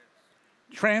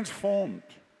 Transformed.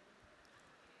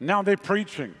 Now they're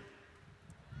preaching.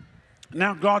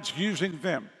 Now God's using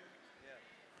them.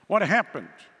 What happened?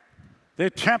 They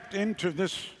tapped into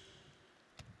this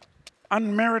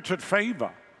unmerited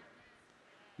favor,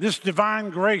 this divine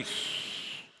grace.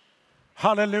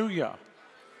 Hallelujah.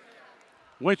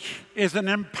 Which is an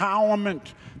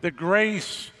empowerment. The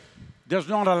grace does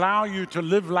not allow you to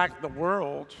live like the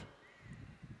world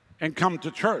and come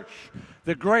to church.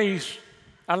 The grace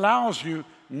allows you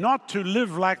not to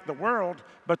live like the world,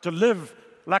 but to live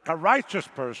like a righteous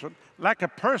person, like a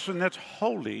person that's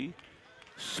holy,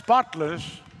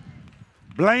 spotless,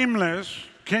 blameless.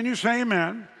 Can you say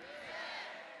amen?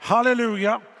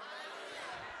 Hallelujah.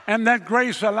 And that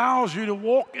grace allows you to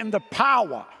walk in the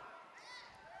power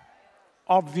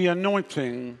of the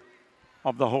anointing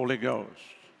of the Holy Ghost.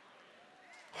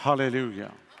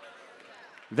 Hallelujah.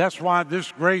 That's why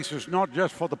this grace is not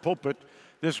just for the pulpit.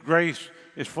 This grace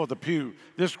is for the pew.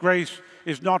 This grace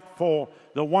is not for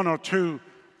the one or two,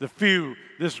 the few.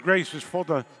 This grace is for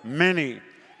the many.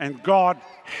 And God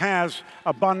has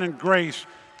abundant grace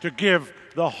to give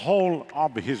the whole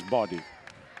of his body.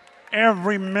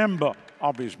 Every member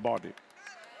of his body.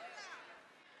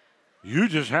 You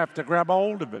just have to grab a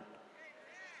hold of it.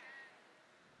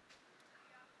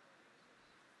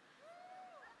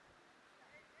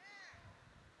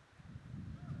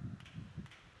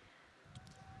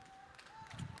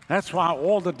 That's why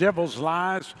all the devil's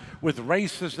lies with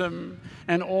racism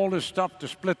and all this stuff to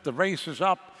split the races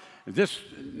up, this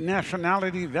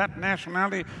nationality, that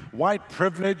nationality, white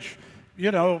privilege,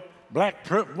 black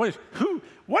privilege.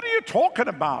 What are you talking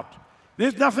about?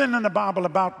 There's nothing in the Bible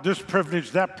about this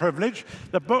privilege, that privilege.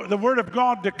 The Word of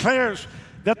God declares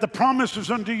that the promise is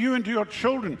unto you and to your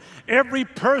children. Every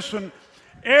person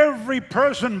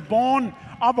born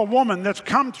of a woman, that's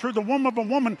come through the womb of a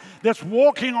woman, that's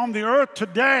walking on the earth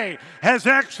today, has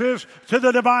access to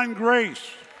the divine grace.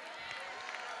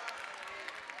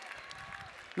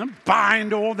 Don't buy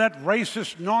into all that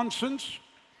racist nonsense.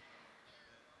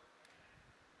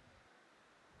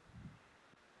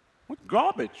 What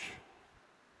garbage.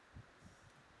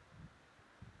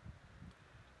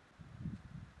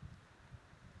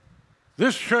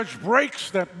 This church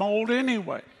breaks that mold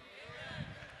anyway.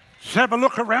 Just have a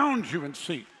look around you and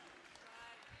see.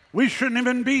 We shouldn't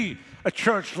even be a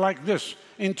church like this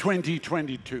in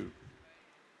 2022.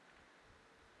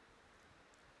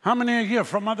 How many are here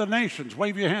from other nations?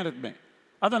 Wave your hand at me.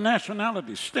 Other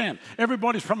nationalities, stand.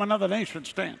 Everybody's from another nation,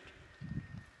 stand.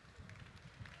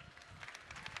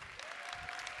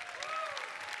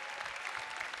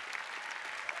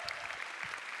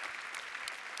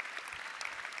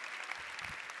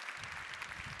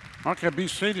 Okay, be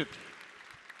seated.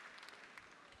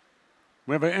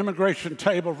 We have an immigration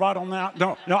table right on that.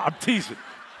 No, I'm teasing.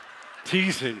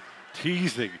 Teasing.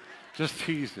 Just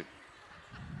teasing.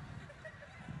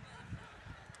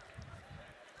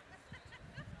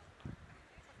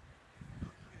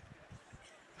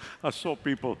 I saw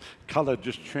people, color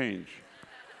just change.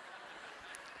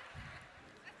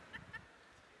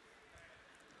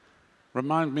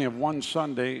 Remind me of one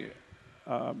Sunday,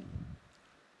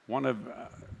 one of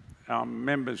our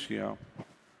members here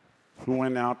who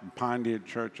went out and pioneered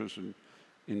churches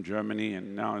in Germany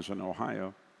and now is in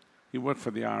Ohio. He worked for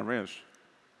the IRS.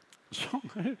 So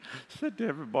I said to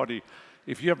everybody,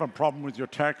 if you have a problem with your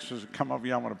taxes, come over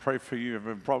here, I want to pray for you. If you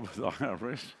have a problem with the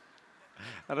IRS.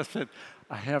 And I said,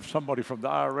 I have somebody from the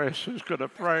IRS who's going to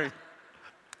pray.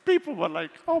 People were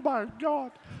like, oh my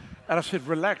God. And I said,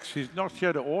 relax, he's not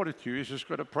here to audit you, he's just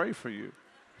going to pray for you.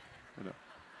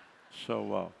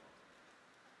 So,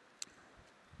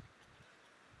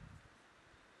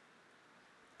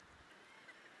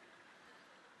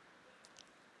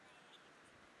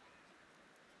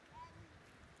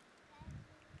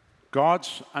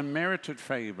 God's unmerited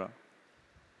favor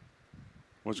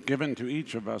was given to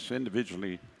each of us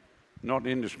individually, not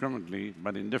indiscriminately,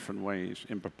 but in different ways,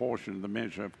 in proportion to the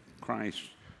measure of Christ's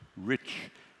rich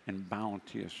and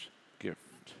bounteous gift.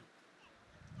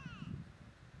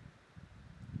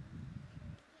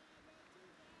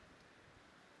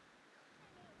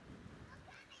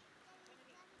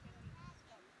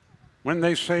 When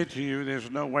they say to you, there's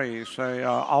no way, say,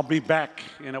 I'll be back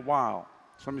in a while.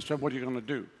 Somebody said, what are you going to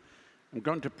do? I'm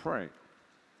going to pray.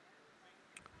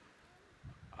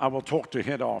 I will talk to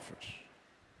head office.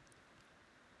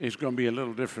 It's going to be a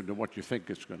little different than what you think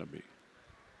it's going to be.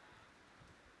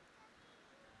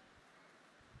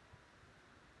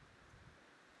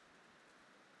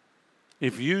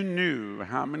 If you knew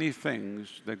how many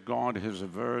things that God has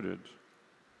averted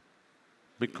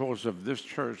because of this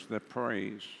church that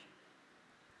prays,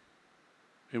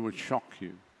 it would shock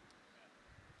you.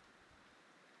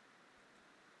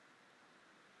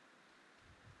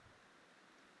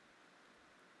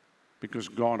 Because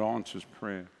God answers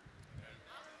prayer.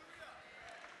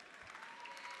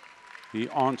 He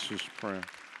answers prayer.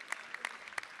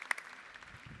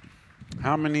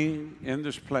 How many in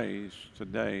this place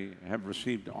today have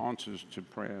received answers to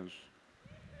prayers?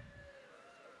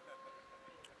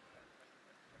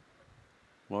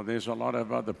 Well, there's a lot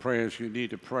of other prayers you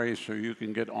need to pray so you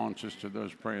can get answers to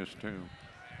those prayers too.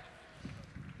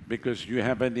 Because you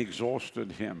haven't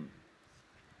exhausted Him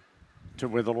to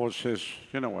where the Lord says,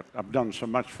 you know what, I've done so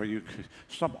much for you.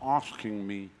 Stop asking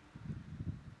me.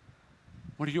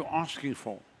 What are you asking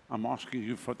for? I'm asking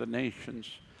you for the nations.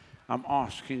 I'm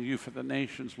asking you for the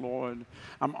nations, Lord.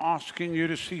 I'm asking you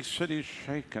to see cities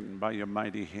shaken by your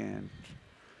mighty hand.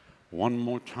 One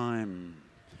more time.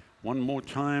 One more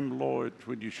time, Lord,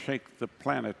 would you shake the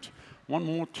planet? One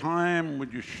more time,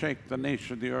 would you shake the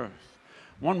nation of the earth?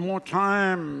 One more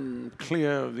time,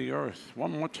 clear the earth.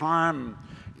 One more time,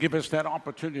 give us that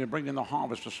opportunity to bring in the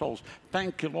harvest of souls.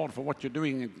 Thank you, Lord, for what you're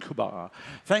doing in Cuba.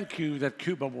 Thank you that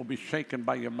Cuba will be shaken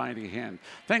by your mighty hand.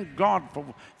 Thank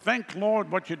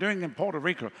Lord, what you're doing in Puerto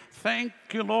Rico. Thank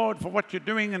you, Lord, for what you're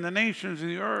doing in the nations of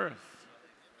the earth.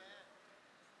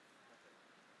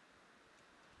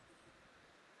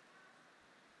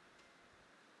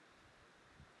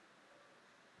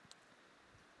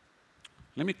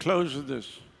 Let me close with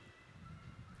this.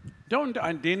 Don't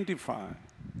identify,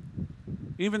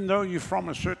 even though you're from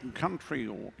a certain country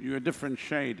or you're a different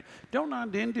shade, don't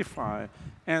identify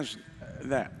as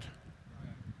that.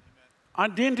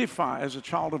 Identify as a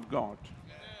child of God.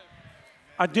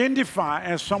 Identify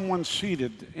as someone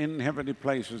seated in heavenly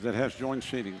places that has joint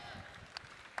seating.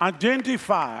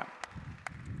 Identify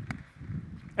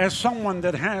as someone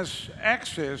that has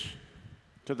access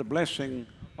to the blessing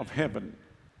of heaven.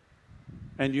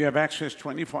 And you have access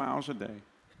 24 hours a day,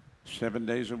 7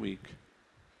 days a week.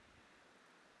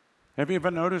 Have you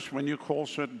ever noticed when you call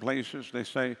certain places, they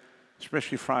say,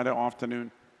 especially Friday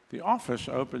afternoon, the office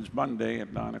opens Monday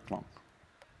at 9 o'clock.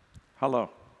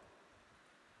 Hello.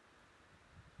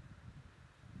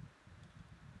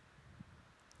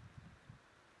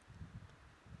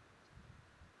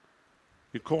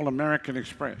 You call American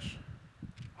Express.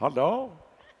 Hello?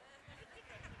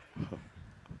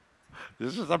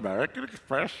 This is American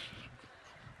Express.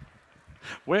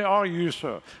 Where are you,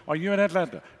 sir? Are you in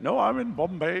Atlanta? No, I'm in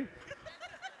Bombay.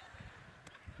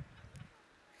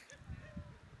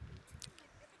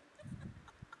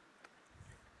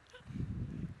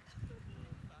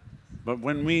 But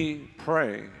when we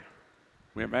pray,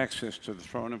 we have access to the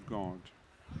throne of God.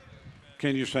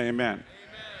 Can you say amen? Amen.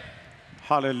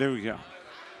 Hallelujah.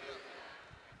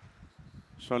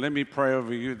 So let me pray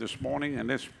over you this morning, and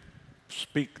let's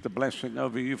speak the blessing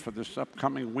over you for this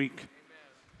upcoming week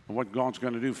and what God's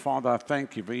going to do. Father, I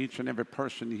thank you for each and every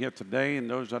person here today and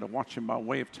those that are watching by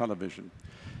way of television.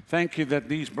 Thank you that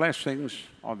these blessings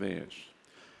are theirs.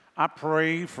 I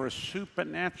pray for a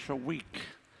supernatural week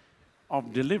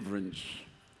of deliverance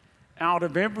out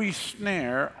of every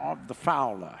snare of the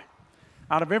fowler,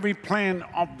 out of every plan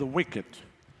of the wicked.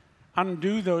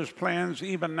 Undo those plans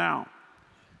even now.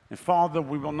 And Father,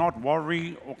 we will not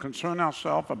worry or concern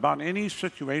ourselves about any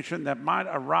situation that might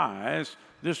arise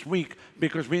this week,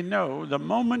 because we know the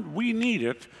moment we need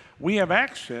it, we have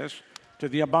access to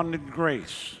the abundant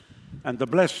grace and the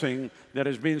blessing that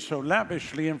has been so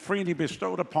lavishly and freely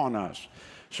bestowed upon us.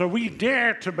 So we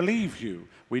dare to believe you.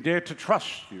 We dare to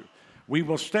trust you. We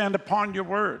will stand upon your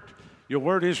word. Your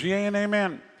word is yea and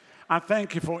amen. I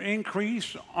thank you for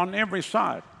increase on every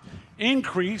side.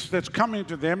 Increase that's coming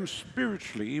to them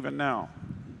spiritually even now.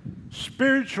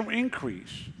 Spiritual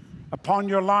increase upon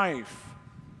your life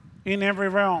in every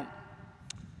realm.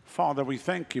 Father, we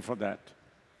thank you for that.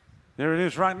 There it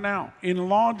is right now.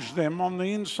 Enlarge them on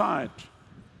the inside.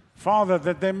 Father,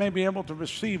 that they may be able to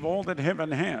receive all that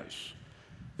heaven has.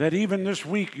 That even this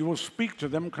week you will speak to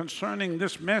them concerning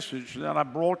this message that I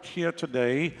brought here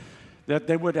today, that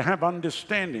they would have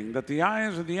understanding, that the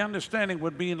eyes of the understanding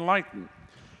would be enlightened.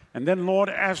 And then, Lord,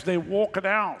 as they walk it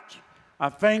out, I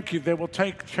thank you they will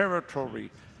take territory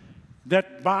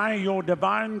that by your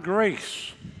divine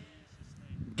grace,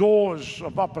 doors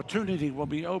of opportunity will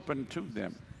be opened to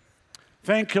them.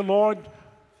 Thank you, Lord.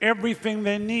 Everything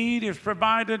they need is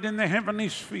provided in the heavenly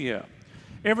sphere.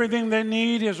 Everything they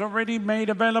need is already made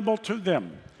available to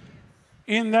them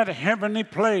in that heavenly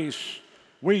place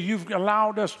where you've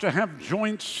allowed us to have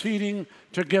joint seating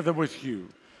together with you.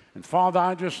 And Father,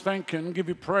 I just thank you and give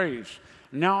you praise.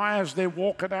 Now as they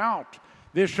walk it out,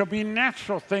 there shall be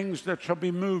natural things that shall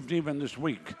be moved even this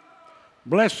week.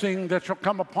 Blessing that shall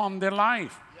come upon their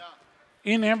life.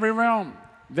 In every realm,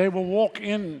 they will walk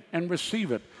in and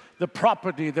receive it. The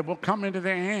property that will come into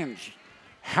their hands,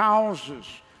 houses,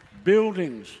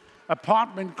 buildings,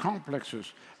 apartment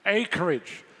complexes,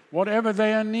 acreage, whatever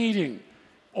they are needing,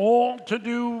 all to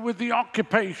do with the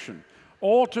occupation,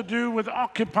 all to do with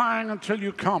occupying until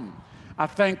you come. I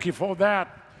thank you for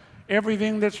that.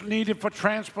 Everything that's needed for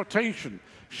transportation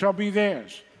shall be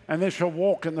theirs, and they shall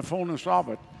walk in the fullness of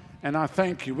it. And I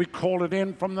thank you. We call it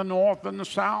in from the north and the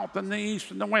south and the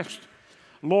east and the west.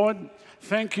 Lord,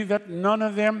 thank you that none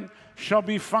of them shall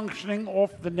be functioning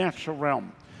off the natural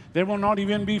realm. They will not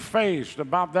even be fazed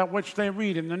about that which they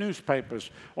read in the newspapers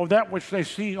or that which they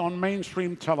see on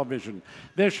mainstream television.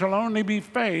 They shall only be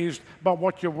fazed by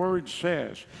what your word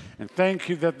says. And thank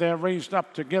you that they're raised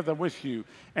up together with you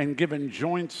and given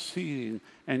joint seating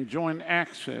and joint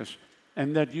access,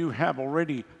 and that you have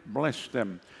already blessed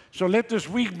them. So let this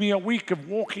week be a week of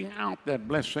walking out that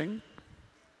blessing,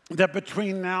 that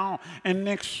between now and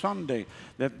next Sunday,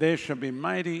 that there shall be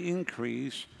mighty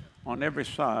increase on every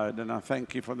side. And I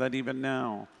thank you for that even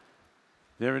now.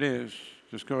 There it is.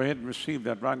 Just go ahead and receive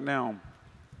that right now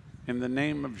in the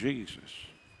name of Jesus.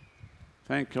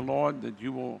 Thank you, Lord, that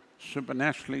you will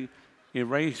supernaturally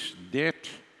erase debt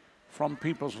from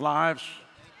people's lives.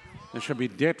 They shall be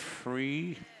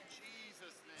debt-free.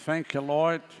 Thank you,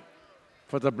 Lord,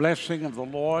 for the blessing of the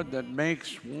Lord that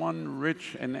makes one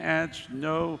rich and adds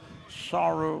no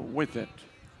sorrow with it.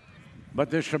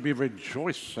 But there shall be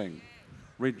rejoicing,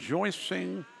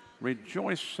 rejoicing,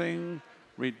 rejoicing,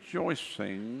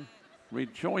 rejoicing,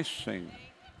 rejoicing,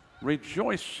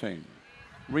 rejoicing,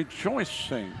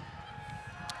 rejoicing,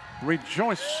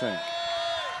 rejoicing.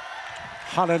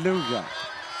 Hallelujah.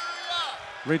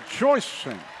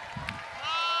 Rejoicing.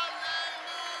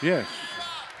 Yes.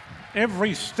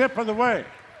 Every step of the way.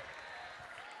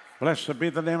 Blessed be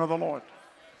the name of the Lord.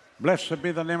 Blessed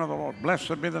be the name of the Lord.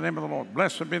 Blessed be the name of the Lord.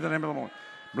 Blessed be the name of the Lord.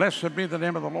 Blessed be the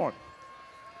name of the Lord.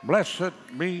 Blessed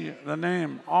be the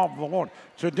name of the Lord.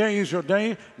 Today is your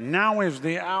day. Now is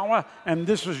the hour. And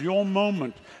this is your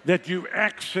moment that you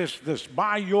access this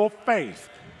by your faith.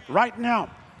 Right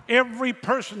now, every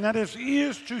person that has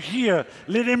ears to hear,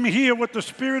 let him hear what the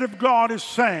Spirit of God is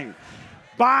saying.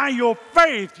 By your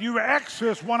faith, you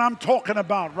access what I'm talking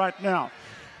about right now.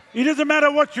 It doesn't matter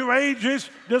what your age is.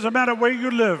 Doesn't matter where you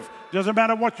live. Doesn't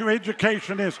matter what your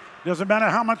education is. Doesn't matter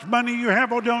how much money you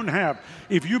have or don't have.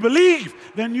 If you believe,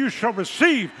 then you shall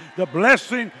receive the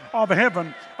blessing of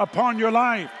heaven upon your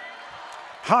life.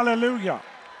 Hallelujah.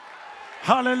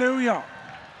 Hallelujah.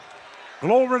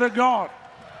 Glory to God.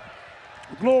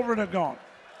 Glory to God.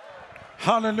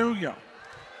 Hallelujah.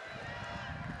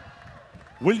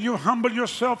 Will you humble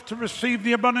yourself to receive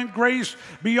the abundant grace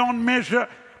beyond measure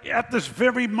at this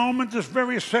very moment, this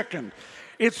very second?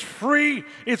 It's free,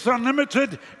 it's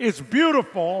unlimited, it's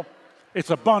beautiful, it's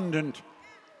abundant,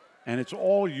 and it's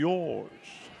all yours.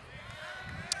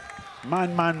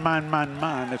 Mine, mine, mine, mine,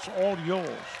 mine. It's all yours.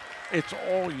 It's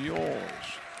all yours.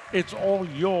 It's all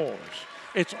yours.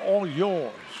 It's all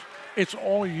yours. It's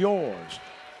all yours.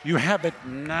 You have it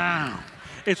now.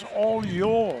 It's all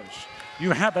yours.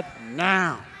 You have it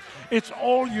now. It's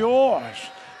all yours.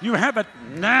 You have it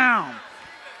now.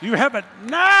 You have it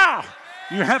now.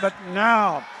 You have it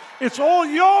now. It's all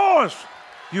yours.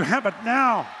 You have it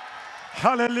now.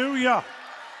 Hallelujah.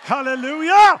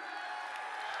 Hallelujah.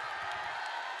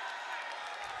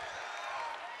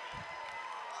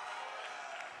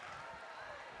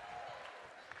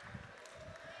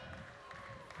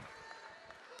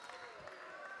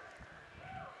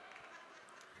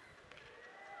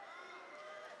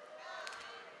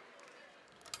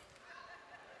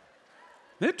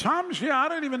 There are times here I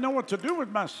don't even know what to do with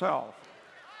myself.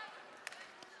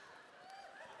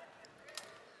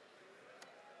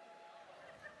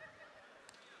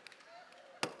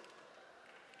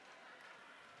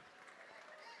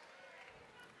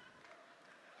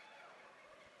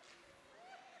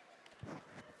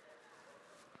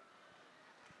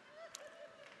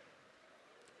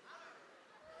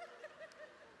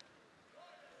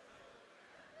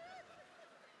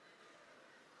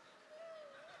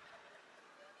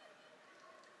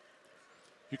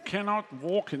 You cannot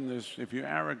walk in this if you're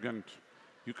arrogant.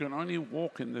 You can only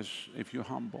walk in this if you're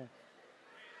humble.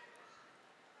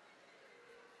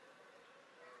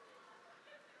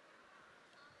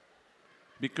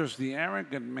 Because the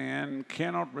arrogant man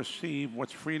cannot receive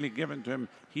what's freely given to him.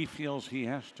 He feels he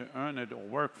has to earn it or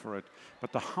work for it.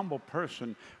 But the humble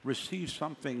person receives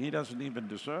something he doesn't even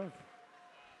deserve.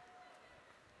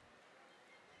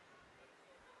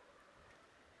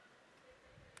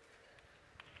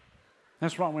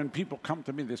 That's why when people come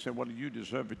to me, they say, "What do you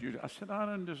deserve it?" I said, "I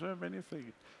don't deserve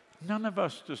anything. None of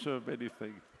us deserve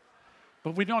anything.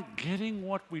 But we're not getting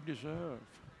what we deserve.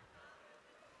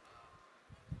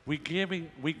 We're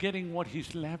getting what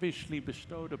He's lavishly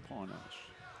bestowed upon us."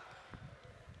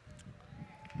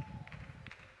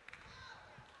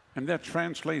 And that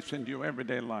translates into your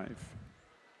everyday life.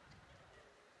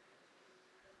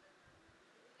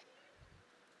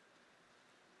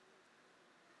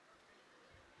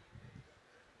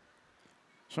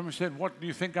 Someone said, "What do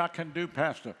you think I can do,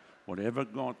 Pastor?" Whatever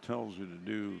God tells you to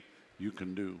do, you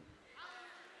can do.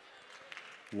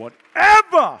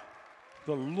 Whatever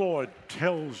the Lord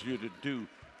tells you to do,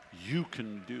 you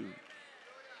can do.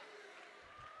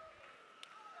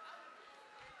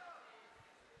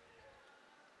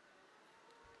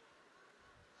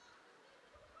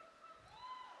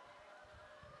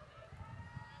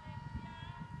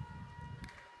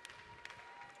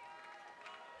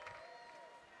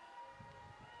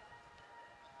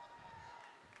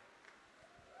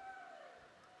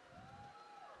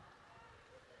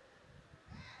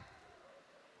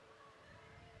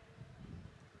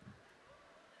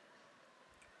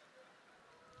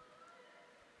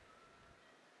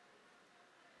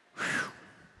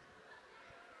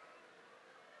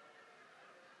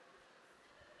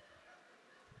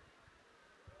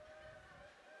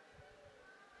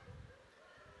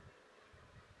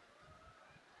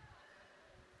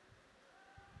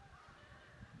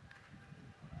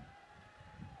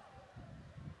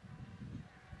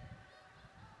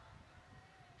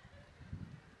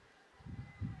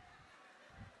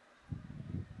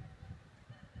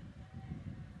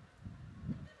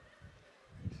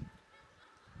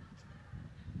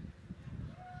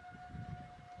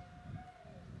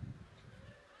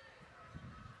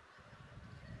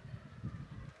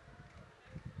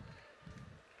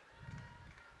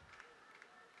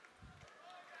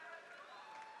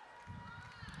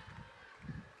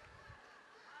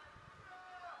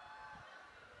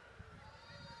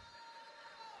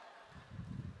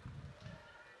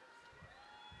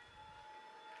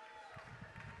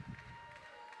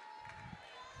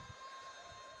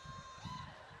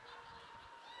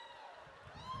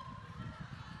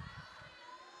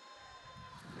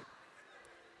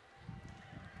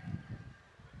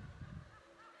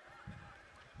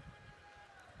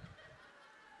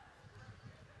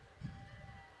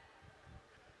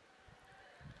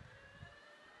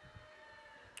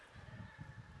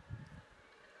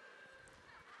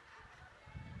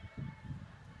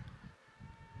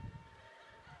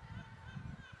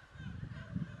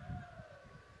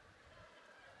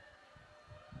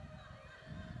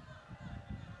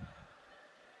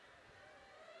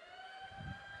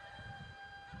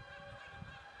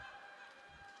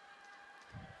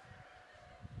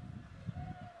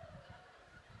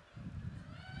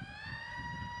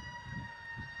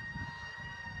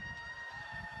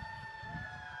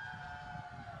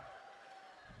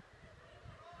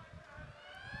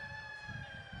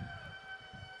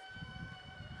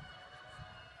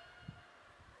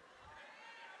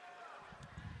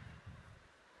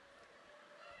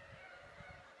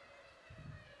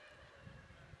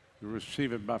 You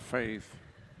receive it by faith.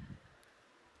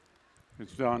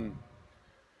 It's done.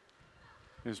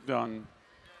 It's done.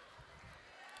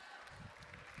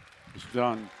 It's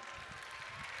done.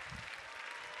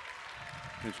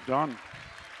 It's done.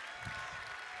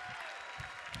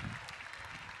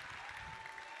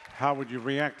 How would you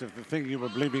react if the thing you were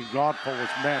believing God for was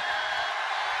met?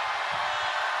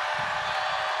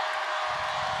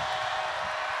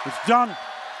 It's done.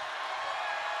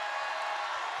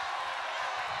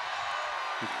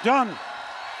 It's done.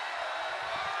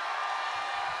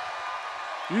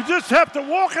 You just have to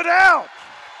walk it out.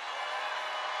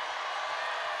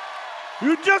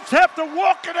 You just have to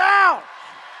walk it out.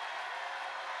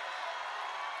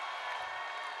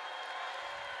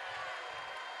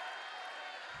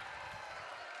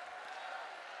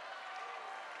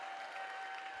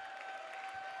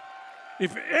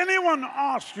 If anyone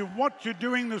asks you what you're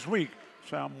doing this week,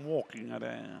 say, "I'm walking it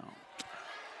out."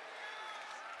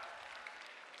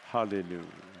 Hallelujah.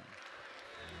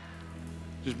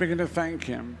 Just begin to thank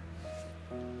Him.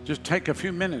 Just take a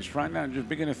few minutes right now and just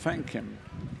begin to thank Him.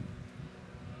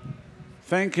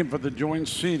 Thank Him for the joint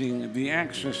seating, the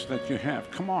access that you have.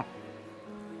 Come on.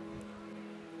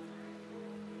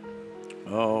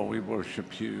 Oh, we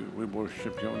worship you. We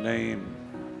worship your name.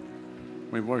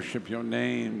 We worship your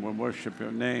name. We worship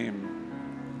your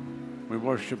name. We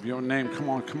worship your name. Come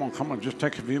on, come on, come on. Just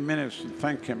take a few minutes and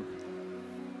thank Him.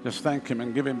 Just thank Him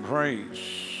and give Him praise.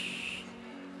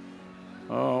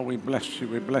 Oh, we bless you.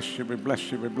 We bless you. We bless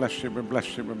you. We bless you. We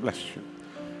bless you. We bless you.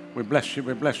 We bless you,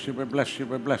 we bless you, we bless you,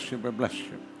 we bless you, we bless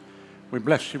you. We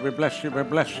bless you, we bless you, we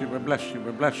bless you, we bless you,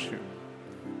 we bless you.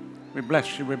 We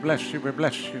bless you, we bless you, we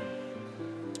bless you.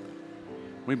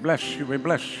 We bless you, we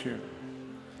bless you.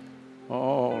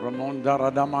 Oh, Ramonda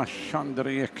Radama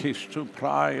Chandri Ekistu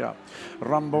Praya,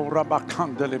 Rambo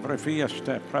Rabakandele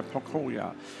Brefieste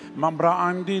Prepokoya, Mambra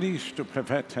Andiris to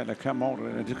Prevetele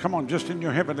Camore. Come on, just in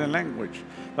your heavenly language.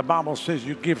 The Bible says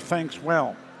you give thanks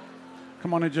well.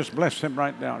 Come on and just bless Him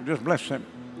right now. Just bless Him.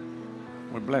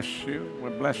 We bless you. We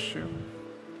bless you.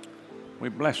 We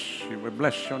bless you. We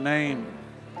bless your name.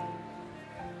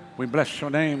 We bless your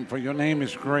name, for your name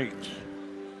is great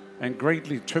and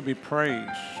greatly to be praised.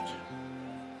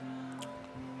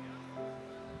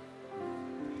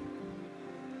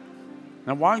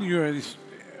 Now, while you're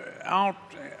out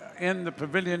in the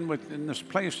pavilion in this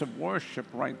place of worship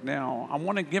right now, I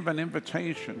want to give an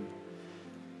invitation.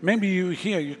 Maybe you're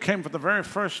here, you came for the very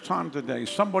first time today.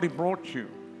 Somebody brought you,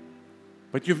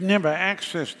 but you've never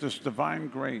accessed this divine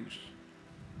grace.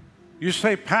 You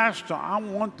say, Pastor, I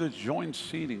want the joint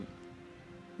seating.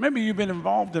 Maybe you've been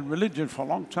involved in religion for a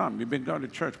long time. You've been going to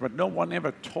church, but no one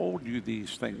ever told you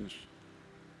these things.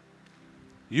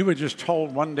 You were just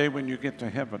told one day when you get to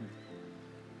heaven.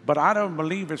 But I don't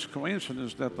believe it's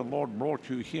coincidence that the Lord brought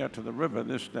you here to the river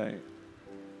this day.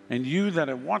 And you that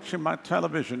are watching my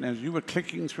television, as you were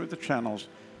clicking through the channels,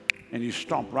 and you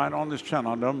stopped right on this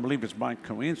channel, I don't believe it's by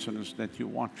coincidence that you're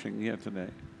watching here today.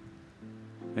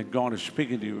 That God is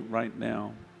speaking to you right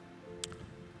now.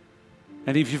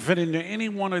 And if you fit into any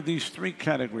one of these three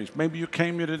categories, maybe you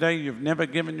came here today, you've never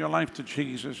given your life to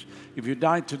Jesus. If you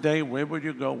died today, where would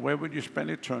you go? Where would you spend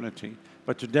eternity?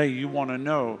 But today you want to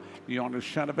know, beyond a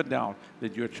shadow of a doubt,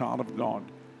 that you're a child of God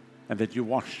and that you're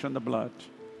washed in the blood.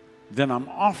 Then I'm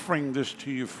offering this to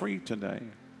you free today.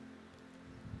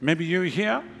 Maybe you're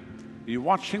here, you're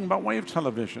watching by way of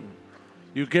television.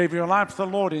 You gave your life to the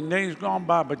Lord in days gone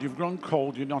by, but you've grown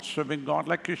cold. You're not serving God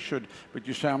like you should. But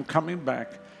you say, I'm coming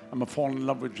back. I'm going to fall in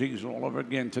love with Jesus all over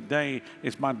again. Today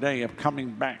is my day of coming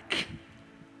back.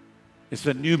 It's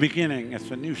a new beginning.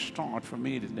 It's a new start for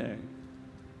me today.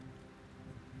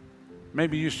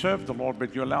 Maybe you served the Lord,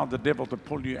 but you allowed the devil to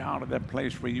pull you out of that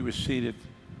place where you were seated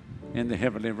in the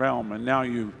heavenly realm, and now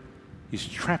he's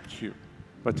trapped you.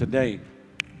 But today,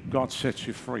 God sets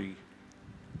you free.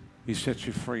 He sets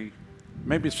you free.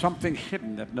 Maybe something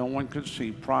hidden that no one could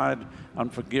see. Pride,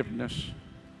 unforgiveness,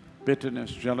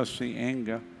 bitterness, jealousy,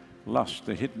 anger, lust,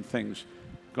 the hidden things.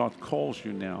 God calls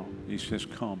you now. He says,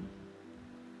 come.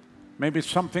 Maybe it's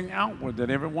something outward that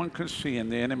everyone can see,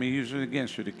 and the enemy uses it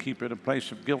against you to keep you at a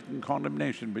place of guilt and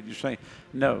condemnation. But you say,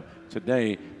 no,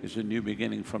 today is a new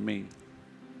beginning for me.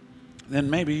 Then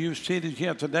maybe you're seated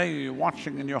here today, you're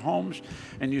watching in your homes,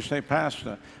 and you say,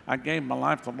 Pastor, I gave my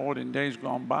life to the Lord in days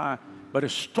gone by, but a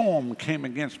storm came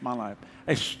against my life.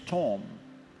 A storm.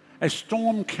 A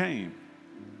storm came.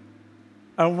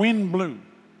 A wind blew.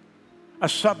 A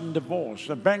sudden divorce,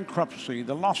 a bankruptcy,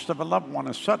 the loss of a loved one,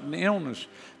 a sudden illness,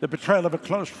 the betrayal of a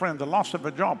close friend, the loss of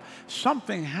a job.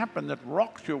 Something happened that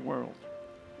rocked your world.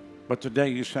 But today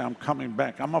you say, I'm coming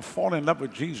back. I'm going to fall in love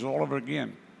with Jesus all over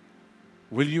again.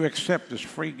 Will you accept this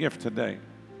free gift today?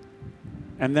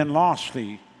 And then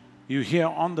lastly, you're here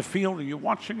on the field and you're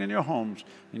watching in your homes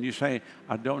and you say,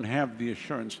 I don't have the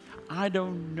assurance. I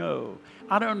don't know.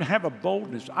 I don't have a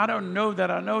boldness. I don't know that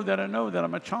I know that I know that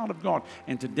I'm a child of God.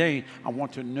 And today I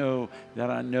want to know that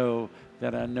I know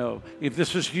that I know. If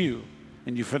this is you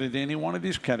and you fit into any one of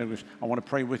these categories, I want to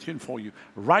pray with you and for you.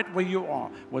 Right where you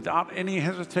are, without any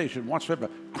hesitation whatsoever,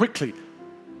 quickly,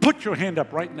 put your hand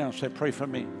up right now and say, pray for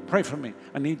me. Pray for me.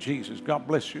 I need Jesus. God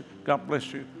bless you. God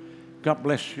bless you. God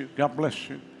bless you. God bless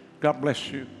you. God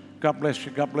bless you. God bless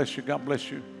you. God bless you. God bless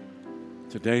you.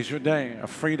 Today's your day of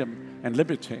freedom and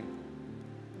liberty.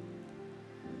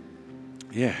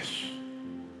 Yes.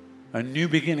 A new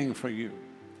beginning for you.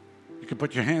 You can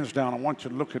put your hands down. I want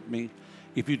you to look at me.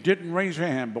 If you didn't raise your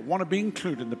hand but want to be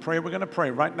included in the prayer we're going to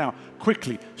pray right now,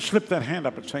 quickly slip that hand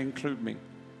up and say, include me.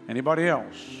 Anybody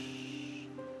else?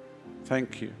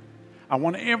 Thank you. I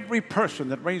want every person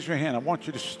that raised your hand, I want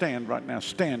you to stand right now.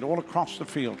 Stand all across the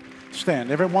field.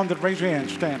 Stand. Everyone that raised your hand,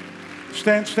 stand.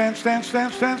 Stand, stand, stand,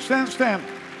 stand, stand, stand, stand.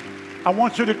 I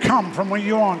want you to come from where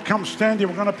you are. Come stand here.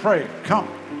 We're going to pray. Come.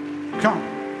 Come.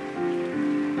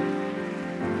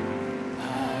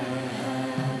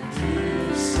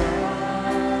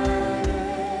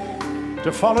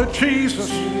 To follow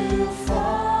Jesus.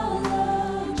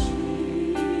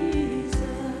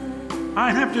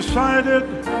 I have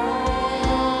decided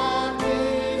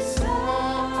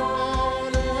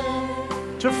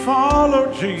to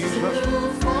follow Jesus.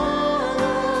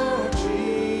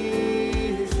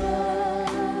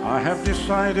 I have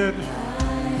decided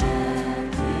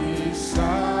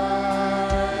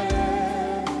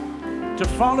to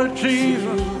follow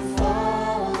Jesus.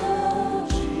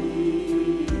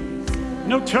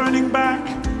 No turning back.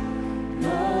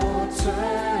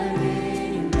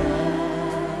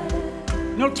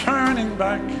 No turning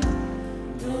back.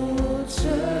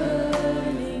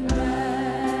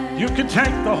 You can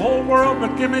take the whole world,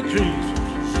 but give me Jesus.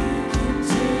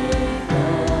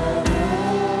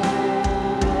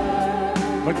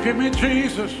 But give me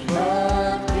Jesus.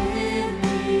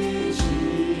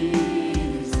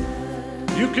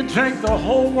 You can take the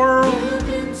whole world.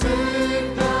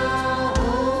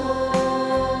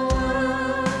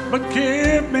 But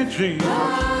give me Jesus.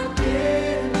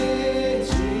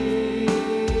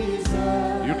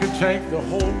 You can take the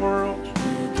whole world.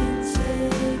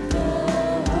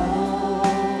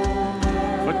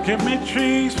 But give me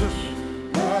Jesus.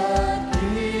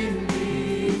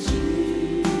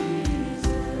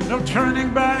 No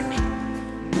turning back.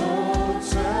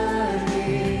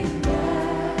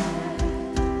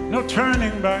 No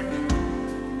turning back.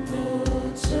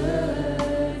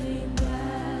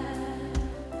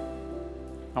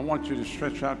 I want you to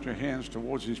stretch out your hands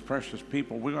towards these precious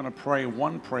people. We're going to pray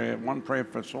one prayer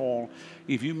for us all.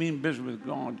 If you mean business with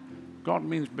God, God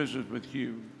means business with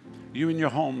you. You in your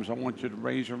homes, I want you to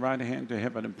raise your right hand to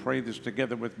heaven and pray this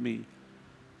together with me.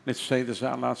 Let's say this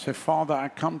out loud. Say, Father, I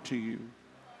come to you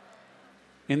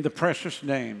in the precious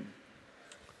name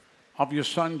of your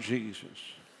Son, Jesus.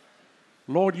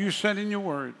 Lord, you said in your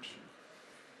word,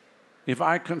 if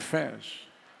I confess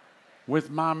with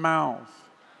my mouth,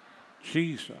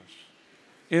 Jesus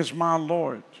is my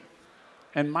Lord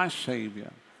and my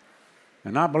Savior,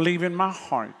 and I believe in my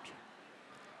heart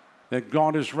that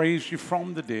God has raised you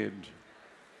from the dead,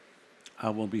 I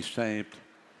will be saved.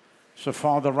 So,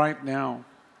 Father, right now,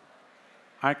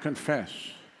 I confess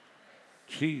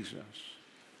Jesus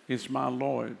is my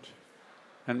Lord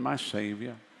and my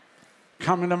Savior.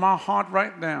 Come into my heart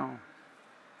right now.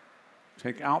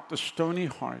 Take out the stony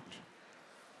heart.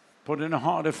 Put in a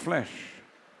heart of flesh.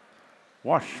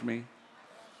 Wash me,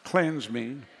 cleanse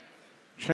me,